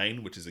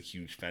 2099, which is a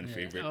huge fan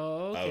favorite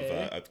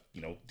of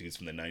dudes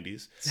from the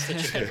 90s.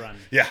 Such a good run.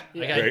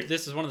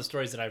 This is one of the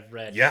stories that I've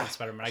read. Yeah,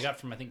 Spider-Man. I got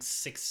from I think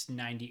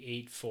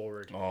 698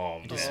 forward.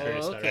 And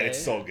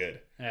it's so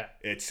good. Yeah,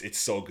 it's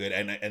so good,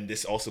 and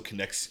this also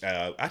connects.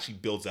 Actually,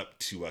 builds up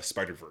to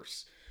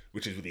Spider-Verse,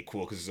 which is really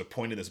cool because there's a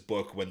point in this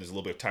book when there's a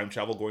little bit of time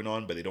travel going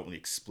on, but they don't really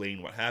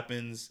explain what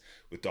happens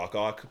with Doc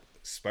Ock,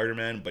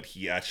 Spider-Man, but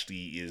he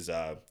actually is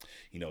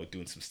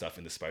doing some stuff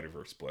in the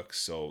Spider-Verse book.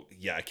 So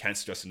yeah, I can't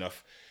stress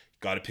enough,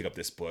 got to pick up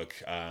this book.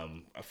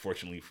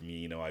 Fortunately for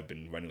me, I've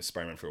been running with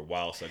Spider-Man for a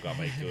while, so I got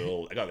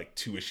I got like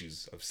 2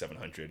 issues of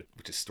 700,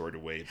 which is stored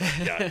away. But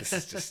yeah, this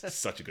is just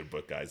such a good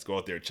book, guys. Go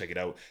out there and check it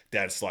out.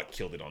 Dan Slott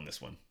killed it on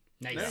this one.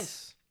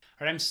 Nice.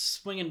 All right, I'm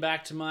swinging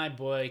back to my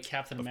boy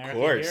Captain America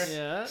here.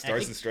 Yeah.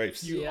 Stars and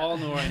Stripes. You all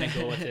know where I'm going to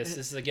go with this.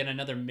 This is, again,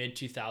 another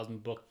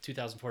mid-2000 book,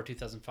 2004,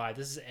 2005.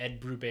 This is Ed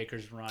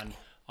Brubaker's run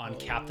on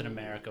Captain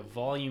America,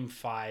 Volume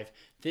 5.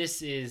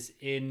 This is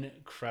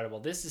incredible.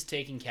 This is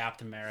taking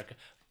Captain America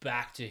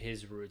back to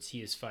his roots.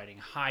 He is fighting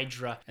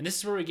Hydra. And this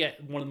is where we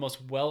get one of the most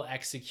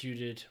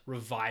well-executed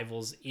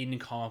revivals in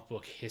comic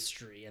book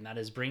history. And that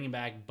is bringing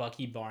back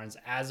Bucky Barnes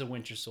as a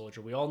Winter Soldier.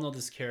 We all know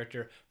this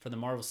character from the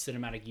Marvel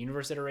Cinematic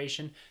Universe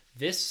iteration.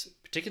 This,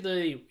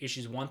 particularly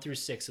issues 1 through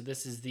 6, so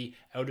this is the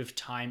Out of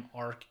Time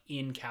arc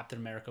in Captain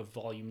America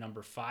Volume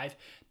number 5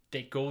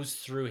 that goes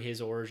through his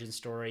origin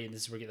story. And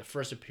this is where we get the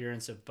first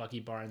appearance of Bucky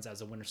Barnes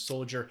as a Winter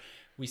Soldier.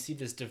 We see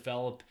this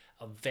develop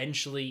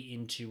eventually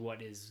into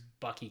what is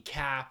Bucky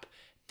Cap.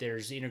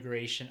 There's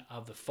integration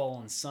of the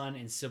Fallen Sun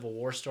and Civil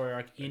War story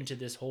arc into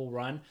this whole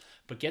run.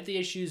 But get the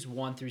issues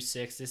 1 through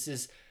 6. This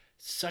is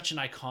such an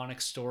iconic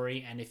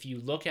story, and if you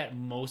look at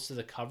most of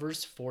the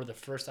covers for the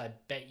first, I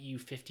bet you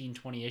 15,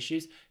 20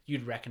 issues,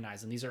 you'd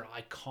recognize them. These are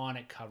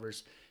iconic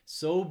covers,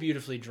 so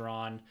beautifully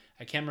drawn.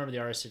 I can't remember the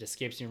artist, it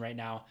escapes me right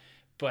now,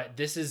 but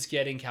this is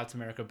getting Captain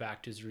America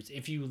back to his roots.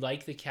 If you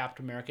like the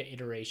Captain America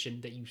iteration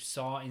that you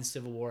saw in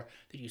Civil War,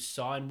 that you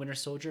saw in Winter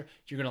Soldier,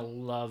 you're going to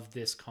love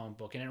this comic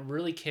book. And it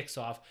really kicks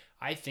off,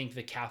 I think,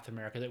 the Captain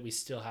America that we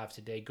still have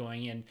today,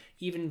 going in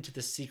even into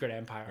the Secret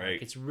Empire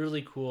arc. It's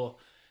really cool.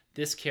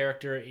 This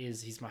character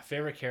he's my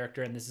favorite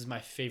character, and this is my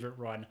favorite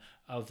run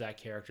of that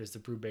character, is the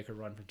Brubaker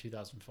run from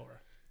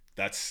 2004.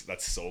 That's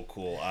so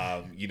cool.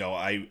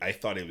 I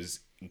thought it was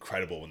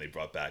incredible when they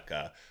brought back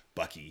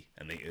Bucky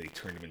and they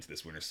turned him into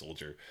this Winter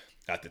Soldier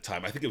at the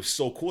time. I think it was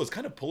so cool. It's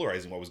kind of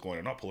polarizing what was going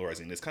on. Not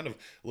polarizing. There's kind of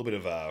a little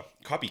bit of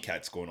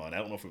copycats going on. I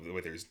don't know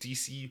whether it's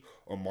DC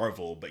or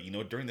Marvel, but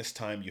during this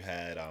time you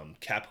had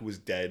Cap, who was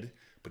dead,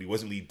 but he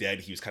wasn't really dead.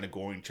 He was kind of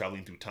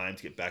traveling through time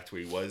to get back to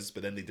where he was.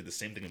 But then they did the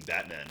same thing in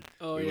Batman.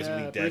 Oh, he wasn't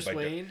really dead Bruce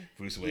Wayne.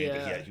 Bruce Wayne, yeah.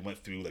 But yeah, he went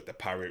through like the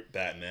pirate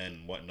Batman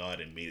and whatnot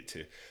and made it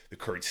to the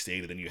current state.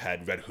 And then you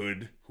had Red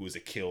Hood, who was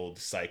a killed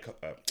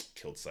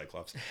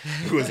Cyclops,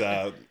 who was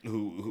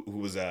who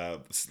was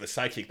the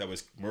sidekick that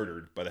was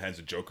murdered by the hands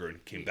of Joker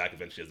and came back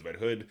eventually as Red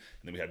Hood. And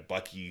then we had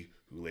Bucky,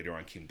 who later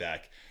on came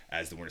back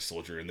as the Winter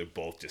Soldier, and they're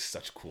both just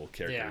such cool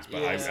characters.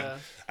 Yeah.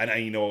 But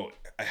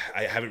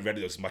I haven't read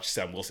as much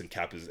Sam Wilson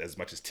cap as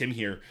much as Tim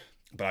here,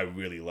 but I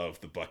really love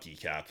the Bucky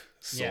cap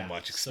so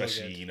much,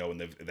 especially in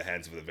the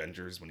hands of the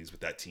Avengers when he's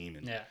with that team.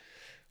 And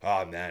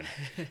oh man,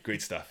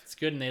 great stuff. It's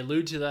good, and they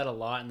allude to that a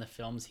lot in the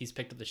films. He's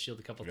picked up the shield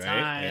a couple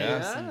times.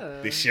 Yeah.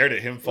 They shared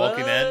it, him,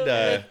 Falcon,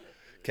 and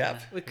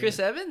Cap. With Chris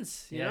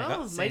Evans, you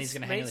know, he's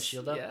going to hang the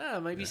shield up. Yeah,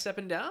 might be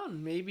stepping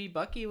down. Maybe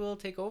Bucky will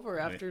take over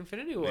after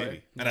Infinity War.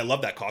 Maybe. And I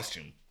love that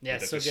costume. Yeah,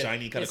 it's so the good.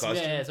 shiny kind of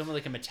costume. Yeah, it's almost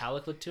like a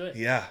metallic look to it.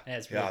 Yeah,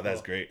 it's really cool.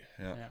 That's great.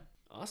 Yeah.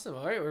 Awesome.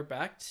 All right, we're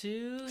back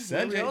to Sanjay.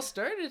 where we all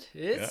started.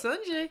 It's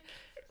Sanjay.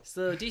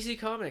 So DC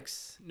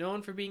Comics,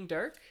 known for being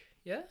dark.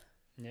 Yeah.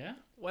 Yeah.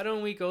 Why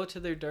don't we go to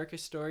their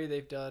darkest story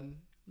they've done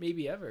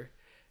maybe ever?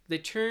 They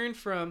turned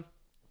from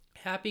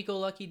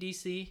happy-go-lucky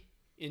DC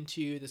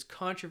into this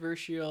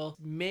controversial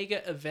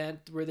mega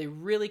event where they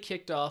really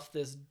kicked off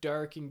this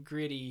dark and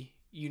gritty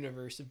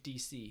universe of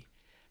DC. I'm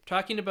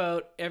talking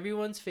about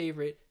everyone's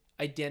favorite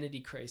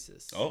Identity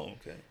Crisis. Oh,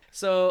 okay.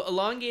 So,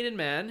 elongated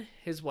man,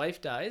 his wife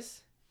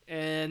dies,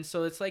 and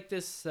so it's like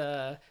this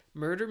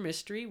murder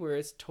mystery where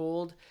it's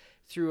told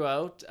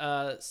throughout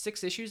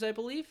 6 issues, I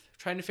believe,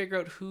 trying to figure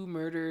out who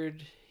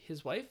murdered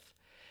his wife,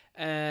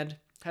 and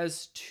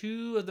has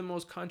 2 of the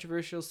most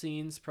controversial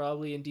scenes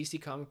probably in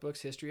DC comic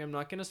books history. I'm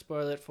not going to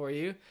spoil it for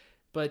you,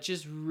 but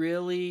just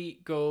really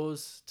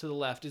goes to the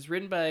left. It's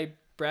written by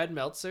Brad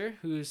Meltzer,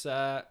 who's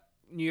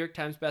New York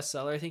Times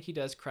bestseller. I think he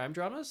does crime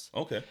dramas.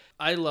 Okay.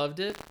 I loved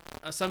it.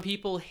 Some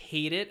people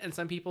hate it, and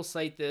some people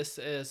cite this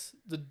as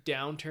the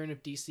downturn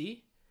of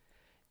DC.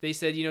 They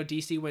said,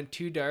 DC went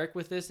too dark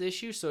with this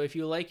issue, so if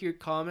you like your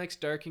comics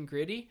dark and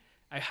gritty,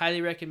 I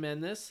highly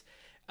recommend this.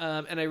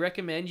 And I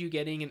recommend you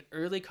getting an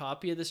early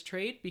copy of this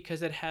trade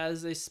because it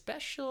has a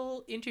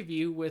special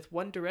interview with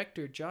one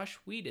director, Josh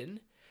Whedon,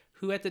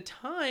 who at the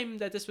time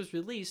that this was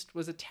released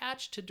was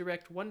attached to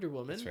direct Wonder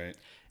Woman. That's right.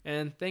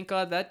 And thank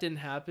God that didn't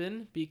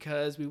happen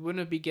because we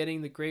wouldn't be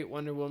getting the great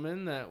Wonder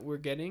Woman that we're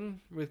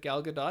getting with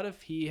Gal Gadot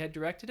if he had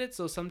directed it.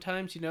 So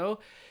sometimes,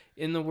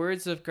 in the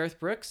words of Garth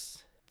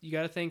Brooks, you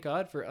got to thank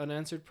God for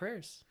unanswered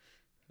prayers.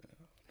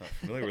 Not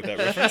familiar with that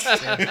reference.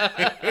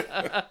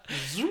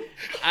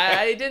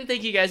 I didn't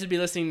think you guys would be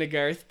listening to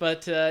Garth,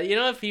 but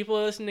if people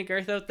are listening to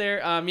Garth out there,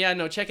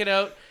 check it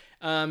out.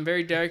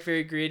 Very dark,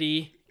 very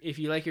gritty. If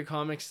you like your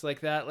comics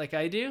like that, like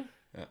I do,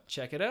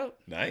 check it out.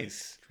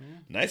 Nice,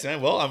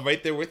 man. Well, I'm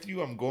right there with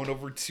you. I'm going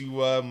over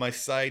to my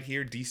side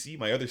here, DC,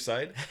 my other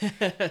side,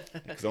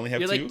 because I only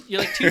have 2.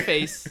 You're like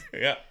Two-Face.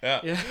 yeah.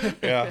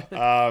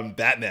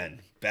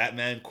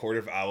 Batman, Court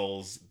of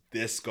Owls.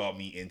 This got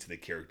me into the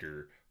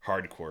character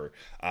hardcore.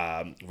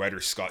 Writer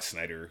Scott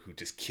Snyder, who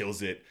just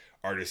kills it.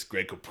 Artist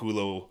Greg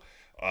Capullo.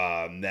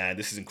 Man,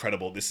 this is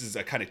incredible. This is,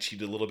 I kind of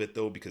cheated a little bit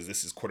though, because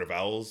this is Court of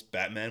Owls,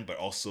 Batman, but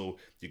also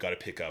you got to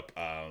pick up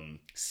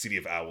City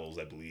of Owls,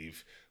 I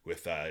believe,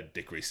 with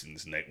Dick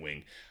Grayson's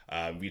Nightwing.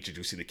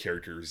 Reintroducing the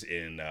characters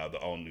in the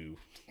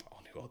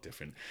all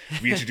different.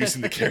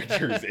 Reintroducing the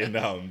characters in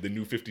the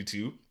New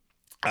 52.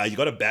 You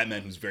got a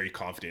Batman who's very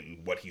confident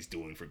in what he's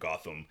doing for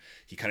Gotham.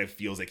 He kind of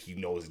feels like he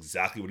knows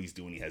exactly what he's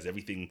doing. He has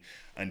everything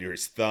under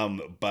his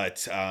thumb.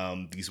 But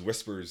these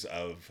whispers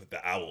of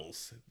the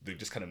owls, they're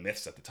just kind of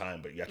myths at the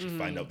time. But you actually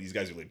find out these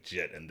guys are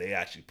legit, and they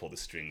actually pull the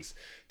strings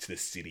to the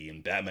city.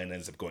 And Batman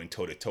ends up going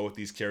toe-to-toe with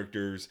these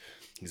characters.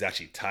 He's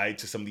actually tied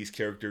to some of these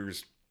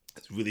characters.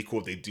 It's really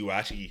cool. They do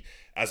actually,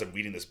 as I'm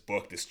reading this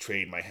book, this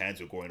trade, my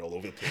hands are going all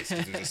over the place.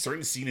 There's a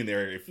certain scene in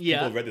there. If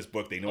people have read this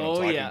book, they know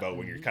what I'm talking about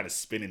when you're kind of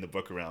spinning the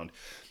book around,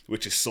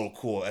 which is so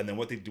cool. And then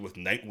what they do with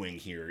Nightwing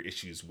here,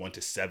 issues 1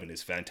 to 7,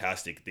 is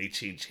fantastic. They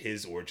change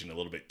his origin a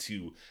little bit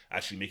too,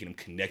 actually making him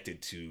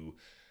connected to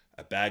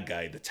a bad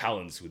guy, the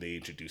Talons, who they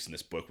introduced in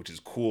this book, which is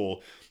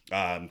cool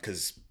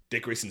because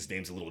Dick Grayson's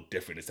name's a little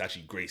different. It's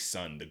actually Grey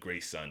Sun, the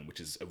Grey Sun, which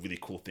is a really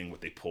cool thing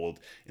what they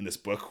pulled in this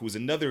book, who's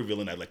another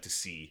villain I'd like to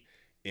see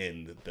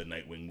in the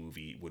Nightwing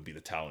movie would be the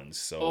Talons.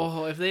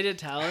 So if they did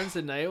Talons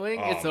in Nightwing,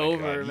 it's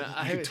over. You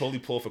could totally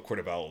pull off a Court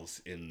of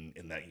Owls in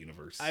that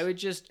universe. I would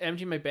just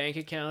empty my bank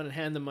account and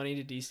hand the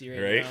money to DC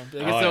right now.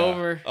 Like, it's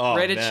over.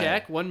 Write a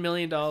check, $1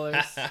 million.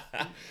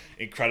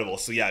 Incredible.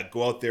 So yeah,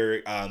 go out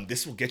there.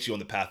 This will get you on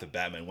the path of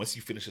Batman. Once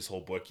you finish this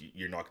whole book,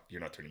 you're not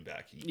turning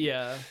back.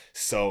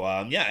 So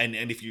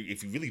and if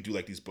you really do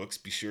like these books,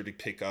 be sure to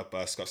pick up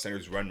Scott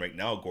Snyder's run right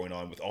now going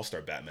on with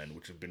All-Star Batman,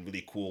 which have been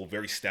really cool,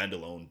 very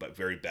standalone, but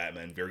very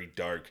Batman, very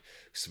dark.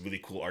 Some really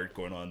cool art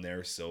going on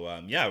there. So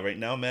right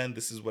now, man,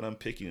 this is what I'm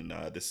picking.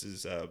 This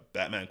is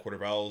Batman Court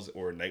of Owls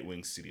or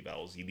Nightwing City of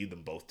Owls. You need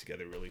them both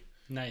together, really.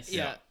 Nice.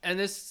 Yeah, and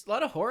there's a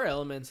lot of horror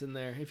elements in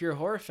there. If you're a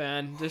horror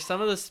fan, there's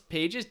some of the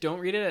pages, don't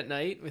read it at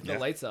night with the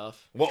lights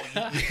off. Well,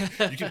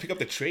 you can pick up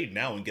the trade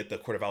now and get the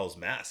Court of Owls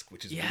mask,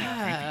 which is really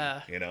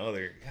creepy.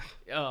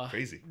 They're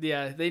crazy.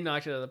 Yeah, they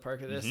knocked it out of the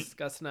park with this.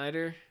 Scott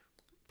Snyder.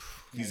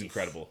 He's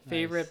incredible.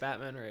 Favorite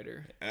Batman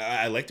writer.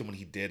 I liked him when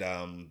he did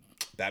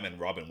Batman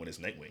Robin when his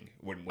Nightwing,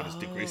 when his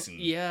Dick Grayson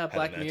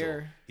Black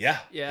Mirror.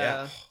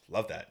 Yeah.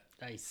 Love that.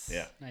 Nice.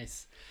 Yeah.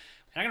 Nice.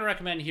 And I'm going to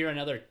recommend here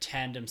another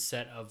tandem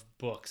set of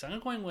books. I'm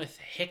going with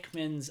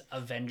Hickman's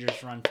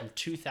Avengers run from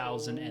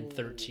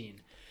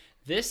 2013.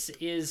 This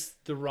is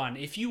the run.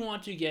 If you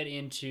want to get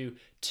into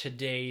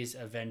today's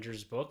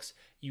Avengers books,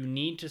 you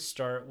need to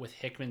start with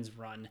Hickman's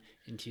run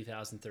in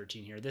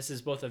 2013 here. This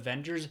is both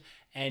Avengers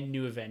and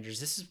New Avengers.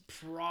 This is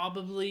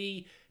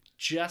probably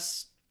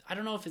just, I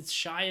don't know if it's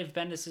shy of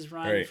Bendis'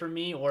 run for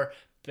me or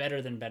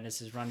better than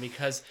Bendis' run,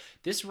 because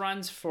this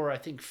runs for I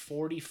think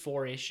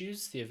 44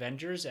 issues, the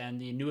Avengers,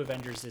 and the New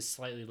Avengers is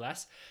slightly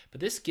less, but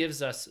this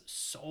gives us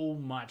so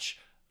much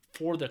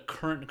for the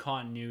current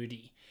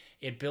continuity.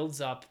 It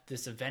builds up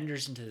this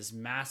Avengers into this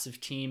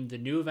massive team. The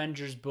New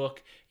Avengers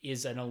book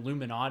is an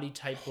Illuminati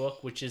type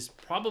book, which is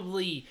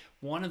probably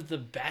one of the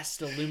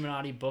best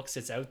Illuminati books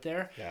that's out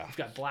there. Yeah. You've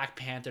got Black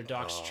Panther,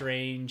 Doc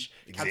Strange,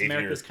 Captain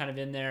America's kind of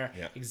in there.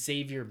 Yeah.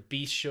 Xavier,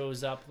 Beast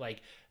shows up,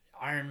 like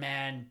Iron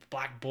Man,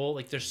 Black Bolt,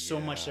 like there's so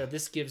much there.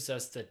 This gives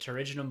us the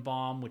Terrigenum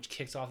bomb, which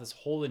kicks off this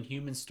whole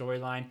Inhuman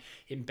storyline.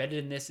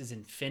 Embedded in this is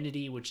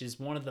Infinity, which is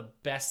one of the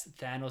best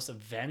Thanos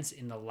events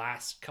in the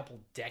last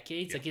couple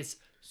decades. Like it's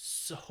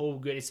so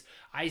good.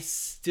 I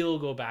still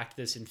go back to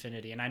this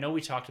Infinity, and I know we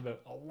talked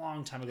about a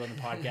long time ago in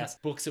the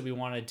podcast books that we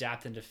want to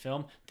adapt into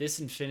film. This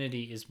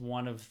Infinity is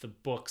one of the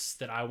books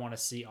that I want to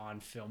see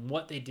on film.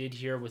 What they did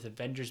here with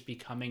Avengers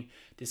becoming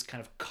this kind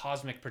of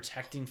cosmic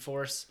protecting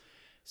force,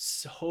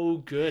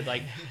 so good.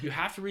 Like you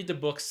have to read the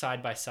books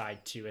side by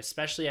side too,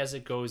 especially as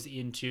it goes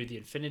into the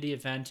Infinity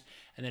event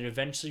and then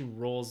eventually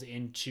rolls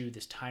into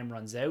This Time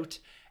Runs Out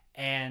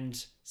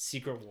and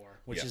Secret War,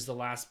 which is the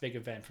last big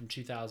event from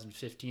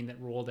 2015 that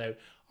rolled out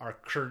our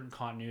current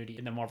continuity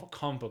in the Marvel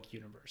comic book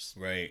universe.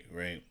 Right.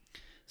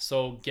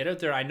 So get out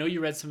there. I know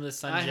you read some of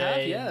this,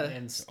 Sanjay. I have,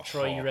 and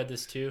Troy, you read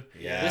this too.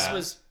 Yeah. This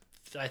was,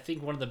 I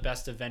think, one of the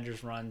best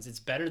Avengers runs. It's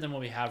better than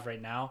what we have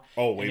right now.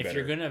 Oh, way and if better.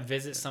 you're going to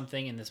visit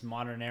something in this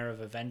modern era of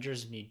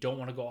Avengers and you don't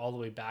want to go all the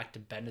way back to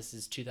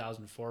Bendis'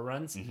 2004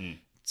 runs,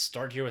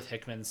 start here with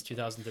Hickman's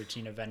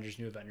 2013 Avengers,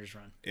 New Avengers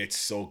run. It's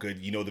so good.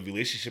 You know, the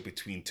relationship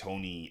between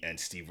Tony and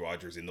Steve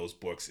Rogers in those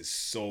books is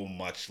so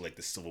much like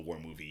the Civil War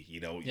movie. You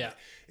know,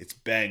 it's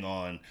bang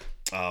on.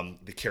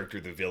 The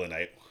character, the villain,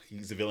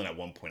 he's a villain at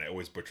one point. I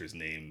always butcher his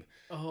name.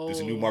 Oh. There's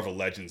a new Marvel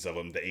Legends of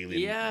him, the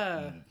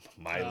alien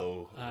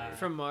Milo.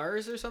 From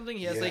Mars or something?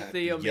 He has like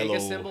the Omega yellow,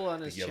 symbol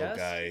on his the yellow chest.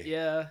 guy.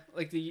 Yeah,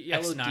 like the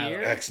yellow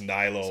deer.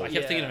 Ex-Nihilo. So I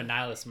kept thinking of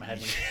Annihilus in my head.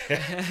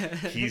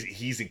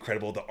 He's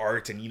incredible. The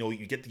art, and you know,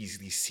 you get these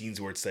scenes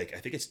where it's like, I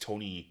think it's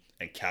Tony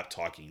and Cap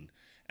talking,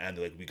 and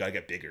they're like, we gotta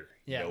get bigger.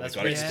 Yeah, you know, that's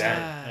we gotta right.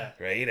 expand,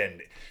 right?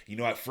 And you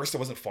know, at first I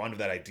wasn't fond of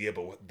that idea,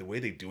 but the way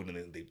they do it and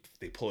then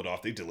they pull it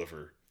off, they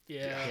deliver.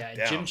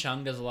 Yeah. Jim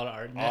Chung does a lot of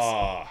art in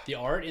this. The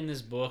art in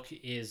this book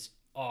is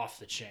off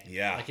the chain.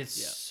 Like it's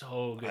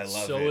so good. I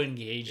love it.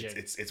 Engaging.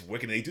 It's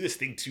wicked. And they do this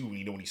thing too,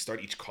 you know, when you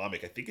start each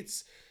comic.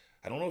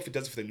 I don't know if it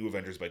does it for the New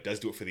Avengers, but it does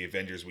do it for the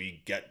Avengers, where you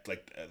get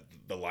like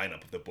the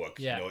lineup of the book.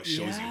 You know, it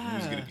shows you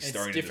who's going to be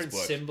starring in this book. It's different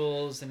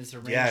symbols and it's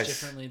arranged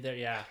differently there.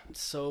 Yeah, it's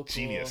so cool.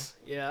 Genius.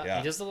 Yeah,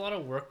 he does a lot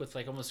of work with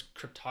like almost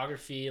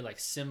cryptography, like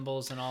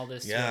symbols and all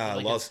this. Yeah,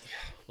 like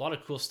a lot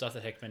of cool stuff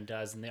that Hickman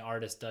does and the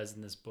artist does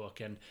in this book.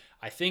 And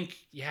I think,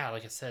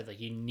 like I said,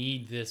 like you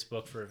need this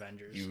book for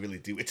Avengers. You really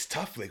do. It's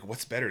tough. Like,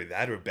 what's better,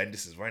 that or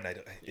Bendis' run?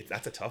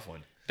 That's a tough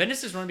one.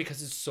 Bendis' run,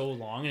 because it's so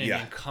long and it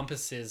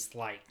encompasses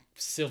like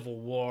Civil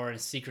War and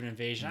Secret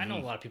Invasion. I know a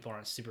lot of people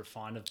aren't super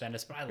fond of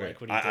Bendis, but I like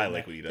what he does. I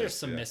like what he does. There's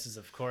some misses,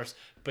 of course.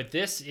 But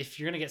this, if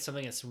you're going to get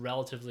something that's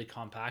relatively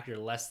compact, you're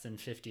less than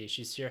 50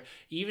 issues here.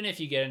 Even if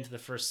you get into the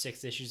first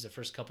 6 issues, the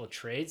first couple of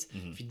trades,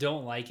 if you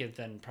don't like it,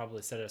 then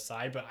probably set it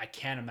aside. But I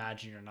can't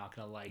imagine you're not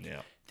going to like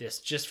this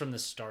just from the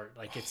start.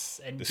 Like it's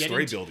and the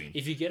story building.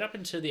 If you get up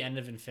into the end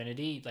of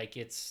Infinity, like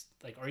it's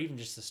like, or even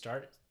just the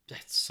start,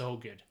 that's so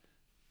good.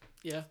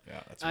 Yeah,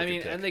 that's I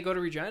mean, and they go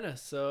to Regina,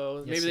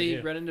 so maybe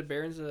they run into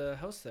Baron's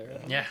house there.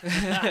 Yeah.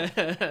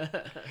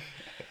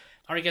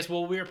 All right, guys.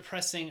 Well, we're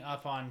pressing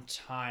up on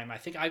time. I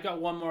think I've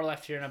got one more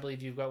left here, and I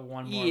believe you've got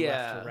one more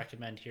left to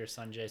recommend here,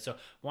 Sanjay. So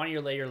why don't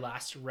you lay your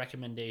last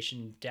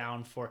recommendation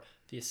down for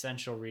the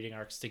essential reading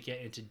arcs to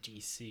get into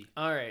DC?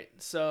 All right.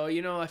 So,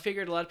 you know, I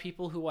figured a lot of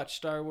people who watch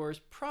Star Wars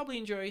probably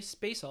enjoy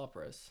space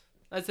operas.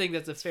 I think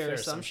that's a fair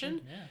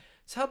assumption. Yeah.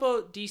 So how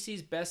about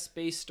DC's best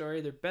space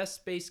story, their best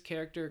space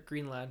character,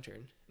 Green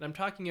Lantern? And I'm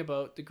talking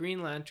about the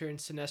Green Lantern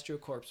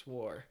Sinestro Corps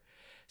War.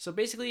 So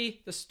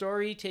basically, the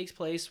story takes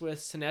place with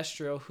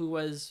Sinestro, who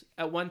was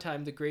at one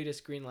time the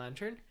greatest Green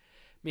Lantern,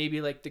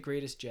 maybe like the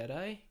greatest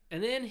Jedi.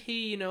 And then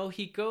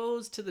he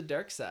goes to the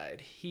dark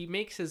side. He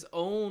makes his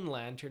own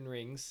lantern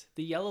rings,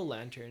 the Yellow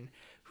Lantern,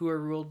 who are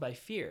ruled by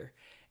fear.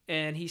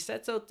 And he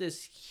sets out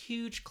this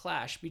huge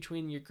clash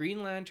between your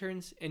Green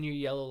Lanterns and your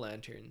Yellow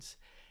Lanterns.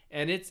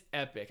 And it's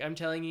epic. I'm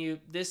telling you,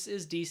 this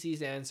is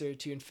DC's answer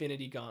to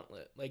Infinity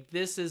Gauntlet. Like,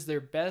 this is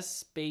their best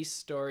space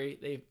story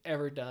they've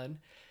ever done.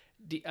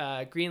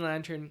 Green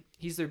Lantern,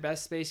 he's their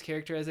best space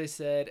character, as I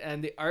said.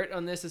 And the art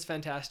on this is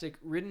fantastic.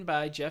 Written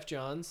by Jeff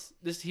Johns.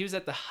 He was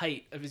at the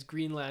height of his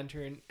Green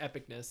Lantern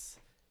epicness.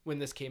 when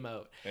this came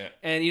out. Yeah.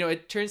 And,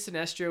 it turns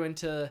Sinestro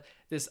into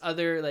this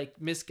other, like,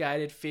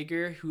 misguided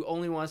figure who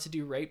only wants to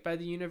do right by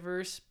the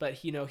universe. But,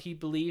 he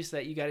believes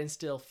that you got to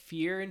instill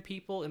fear in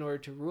people in order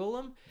to rule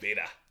them.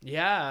 Beta.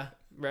 Yeah,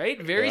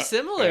 right? Very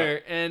similar. Yeah.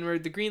 And where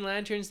the Green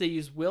Lanterns, they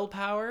use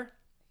willpower.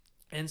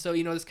 And so,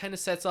 this kind of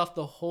sets off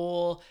the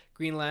whole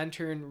Green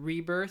Lantern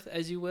rebirth,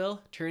 as you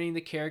will, turning the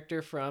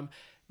character from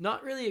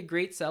not really a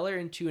great seller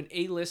into an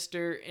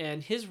A-lister.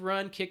 And his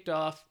run kicked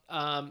off,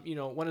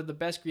 one of the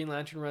best Green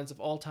Lantern runs of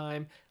all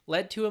time,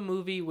 led to a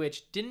movie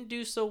which didn't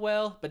do so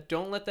well, but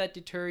don't let that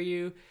deter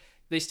you.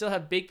 They still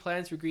have big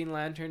plans for Green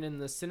Lantern in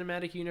the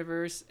cinematic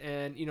universe.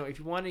 And, if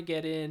you want to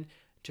get in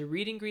to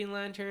reading Green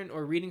Lantern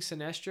or reading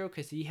Sinestro,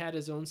 because he had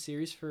his own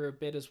series for a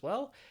bit as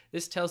well,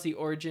 this tells the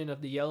origin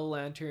of the Yellow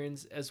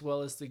Lanterns as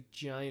well as the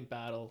giant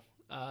battle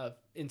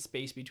in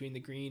space between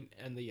the Green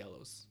and the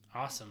Yellows.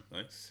 Awesome.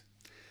 Nice.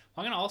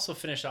 I'm going to also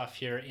finish off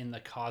here in the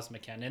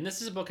cosmic end. And this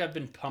is a book I've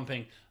been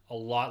pumping a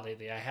lot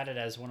lately. I had it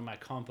as one of my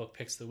comic book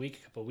picks of the week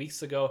a couple of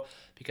weeks ago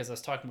because I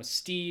was talking with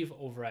Steve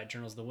over at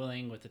Journals of the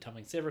Willing with the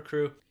Tumbling Saber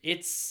crew.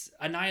 It's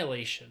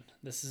Annihilation.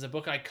 This is a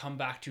book I come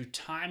back to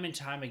time and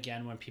time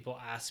again when people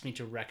ask me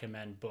to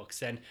recommend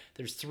books. And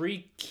there's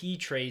 3 key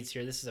trades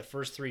here. This is the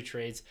first 3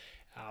 trades.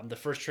 The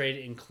first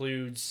trade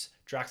includes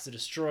Drax the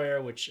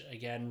Destroyer, which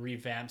again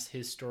revamps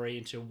his story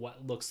into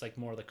what looks like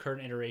more of the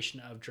current iteration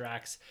of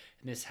Drax.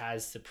 And this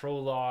has the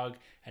prologue,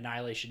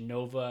 Annihilation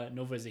Nova.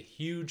 Nova is a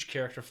huge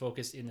character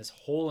focus in this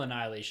whole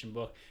Annihilation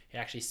book. It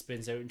actually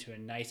spins out into a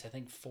nice, I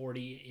think,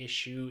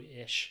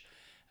 40-issue-ish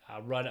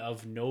run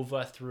of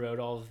Nova throughout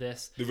all of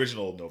this. The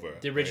original Nova.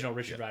 The original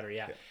Richard Rider,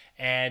 yeah.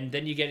 And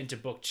then you get into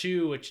book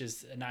 2, which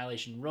is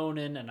Annihilation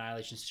Ronin,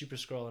 Annihilation Super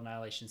Skrull,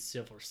 Annihilation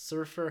Silver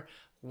Surfer.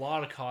 A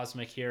lot of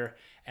cosmic here.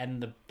 And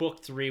the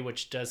book 3,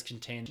 which does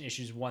contain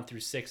issues 1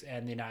 through 6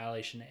 and the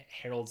Annihilation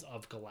Heralds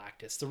of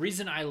Galactus. The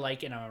reason I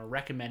like and I'm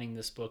recommending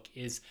this book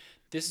is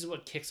this is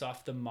what kicks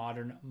off the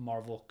modern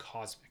Marvel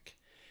cosmic.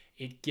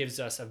 It gives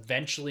us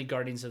eventually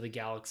Guardians of the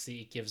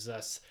Galaxy. It gives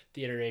us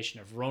the iteration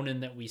of Ronin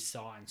that we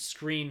saw on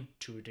screen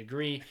to a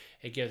degree.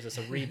 It gives us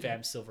a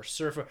revamped Silver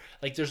Surfer.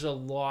 Like, there's a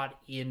lot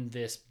in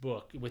this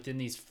book within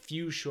these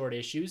few short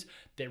issues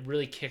that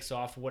really kicks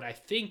off what I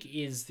think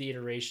is the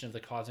iteration of the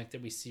cosmic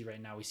that we see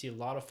right now. We see a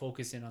lot of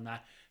focus in on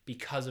that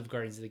because of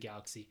Guardians of the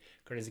Galaxy.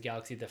 Guardians of the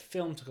Galaxy, the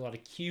film, took a lot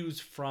of cues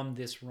from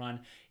this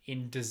run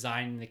in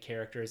designing the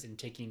characters and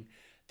taking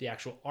the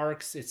actual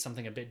arcs. It's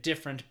something a bit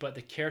different, but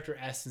the character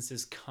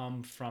essences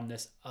come from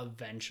this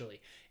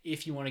eventually.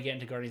 If you want to get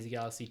into Guardians of the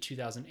Galaxy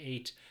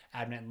 2008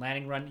 Advent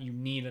Landing run, you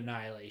need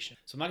Annihilation.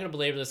 So I'm not going to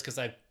belabor this because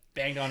I've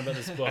banged on about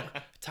this book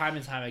time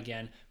and time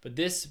again, but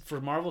this,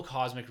 for Marvel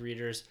Cosmic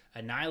readers,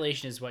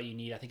 Annihilation is what you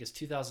need. I think it's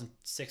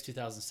 2006,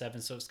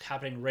 2007, so it's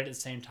happening right at the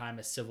same time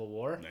as Civil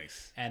War.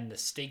 Nice. And the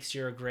stakes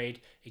here are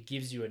great. It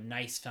gives you a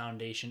nice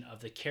foundation of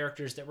the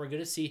characters that we're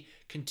going to see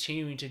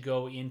continuing to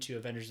go into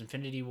Avengers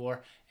Infinity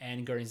War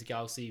and Guardians of the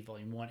Galaxy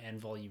Volume 1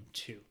 and Volume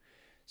 2.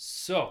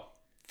 So,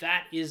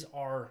 that is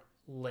our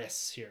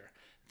lists here.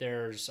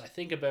 There's, I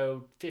think,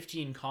 about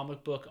 15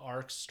 comic book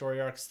arcs,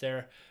 story arcs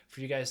there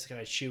for you guys to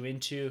kind of chew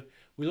into.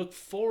 We look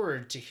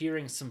forward to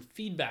hearing some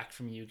feedback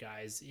from you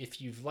guys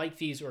if you've liked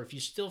these or if you're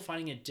still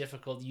finding it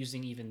difficult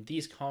using even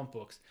these comic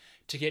books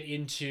to get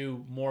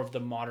into more of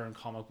the modern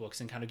comic books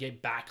and kind of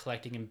get back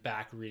collecting and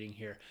back reading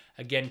here.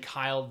 Again,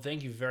 Kyle,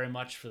 thank you very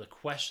much for the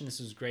question.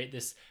 This was great.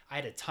 I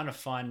had a ton of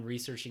fun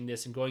researching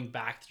this and going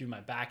back through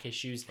my back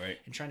issues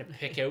and trying to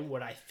pick out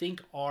what I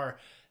think are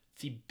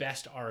the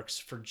best arcs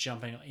for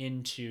jumping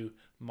into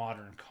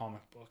modern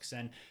comic books.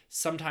 And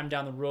sometime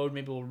down the road,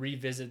 maybe we'll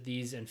revisit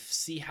these and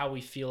see how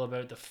we feel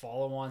about the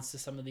follow-ons to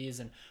some of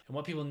these and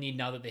what people need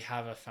now that they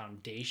have a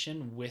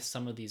foundation with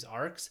some of these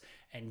arcs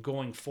and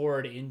going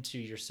forward into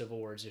your Civil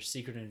Wars, your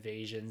Secret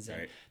Invasions,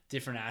 and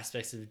different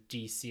aspects of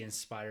DC and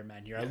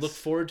Spider-Man here. Yes. I look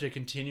forward to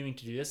continuing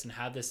to do this and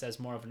have this as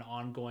more of an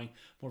ongoing,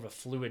 more of a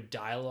fluid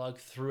dialogue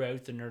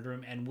throughout the Nerd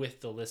Room and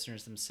with the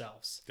listeners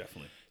themselves.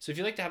 Definitely. So if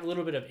you'd like to have a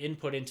little bit of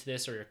input into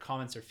this or your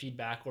comments or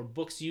feedback or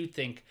books you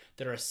think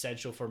that are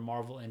essential for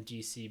Marvel and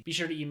DC, be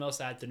sure to email us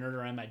at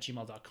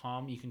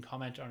thenerdrm@gmail.com. You can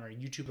comment on our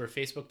YouTube or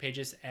Facebook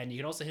pages, and you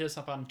can also hit us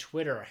up on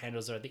Twitter. Our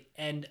handles are at the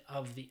end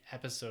of the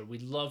episode.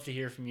 We'd love to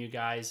hear from you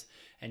guys.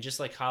 And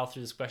just like Kyle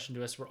threw this question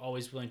to us, we're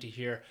always willing to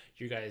hear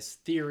your guys'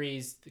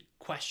 theories,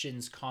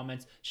 questions,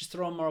 comments. Just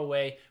throw them our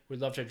way.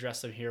 We'd love to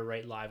address them here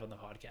right live on the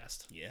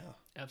podcast. Yeah.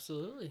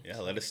 Absolutely. Yeah,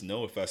 let us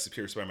know if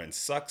Superior Spider-Man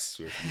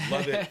sucks or if you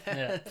love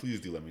it. Please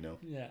do let me know.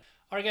 Yeah.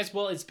 All right, guys.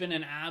 Well, it's been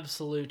an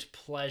absolute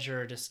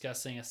pleasure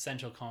discussing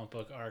essential comic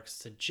book arcs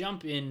to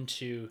jump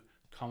into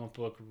comic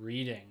book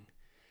reading.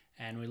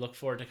 And we look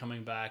forward to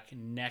coming back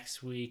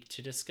next week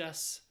to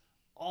discuss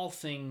all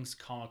things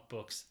comic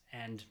books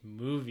and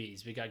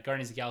movies. We got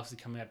Guardians of the Galaxy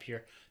coming up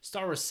here.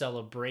 Star Wars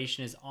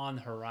Celebration is on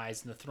the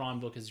horizon. The Thrawn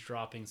book is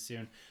dropping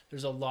soon.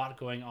 There's a lot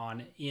going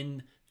on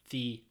in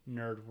the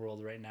nerd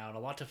world right now and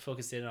a lot to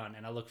focus in on.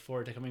 And I look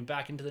forward to coming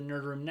back into the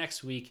Nerd Room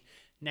next week,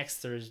 next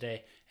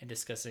Thursday and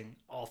discussing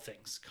all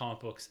things comic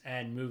books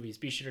and movies.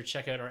 Be sure to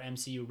check out our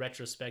MCU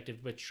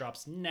retrospective, which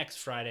drops next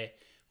Friday.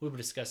 We'll be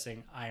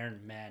discussing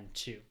Iron Man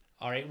 2.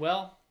 All right,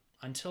 well,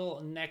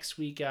 until next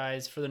week,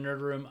 guys, for the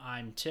Nerd Room,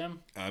 I'm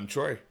Tim. I'm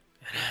Troy.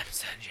 And I'm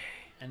Sanjay.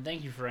 And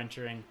thank you for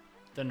entering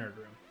the Nerd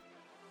Room.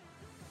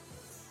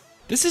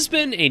 This has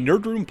been a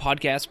Nerd Room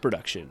podcast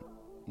production.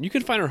 You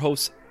can find our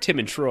hosts, Tim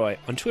and Troy,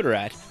 on Twitter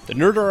at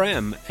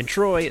TheNerdRM and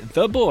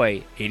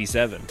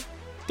TroyTheBoy87.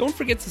 Don't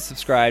forget to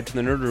subscribe to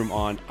the Nerd Room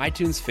on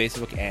iTunes,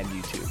 Facebook, and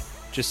YouTube.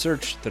 Just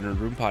search the Nerd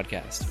Room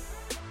Podcast.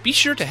 Be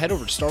sure to head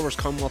over to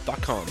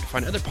StarWarsCommonwealth.com to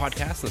find other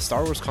podcasts on the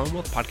Star Wars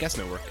Commonwealth Podcast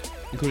Network,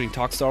 including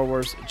Talk Star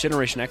Wars,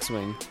 Generation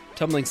X-Wing,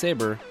 Tumbling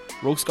Saber,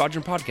 Rogue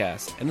Squadron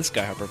Podcast, and the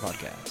Skyhopper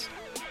Podcast.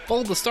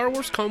 Follow the Star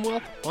Wars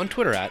Commonwealth on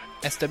Twitter at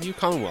SW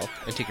Commonwealth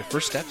and take your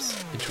first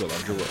steps into a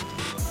larger world.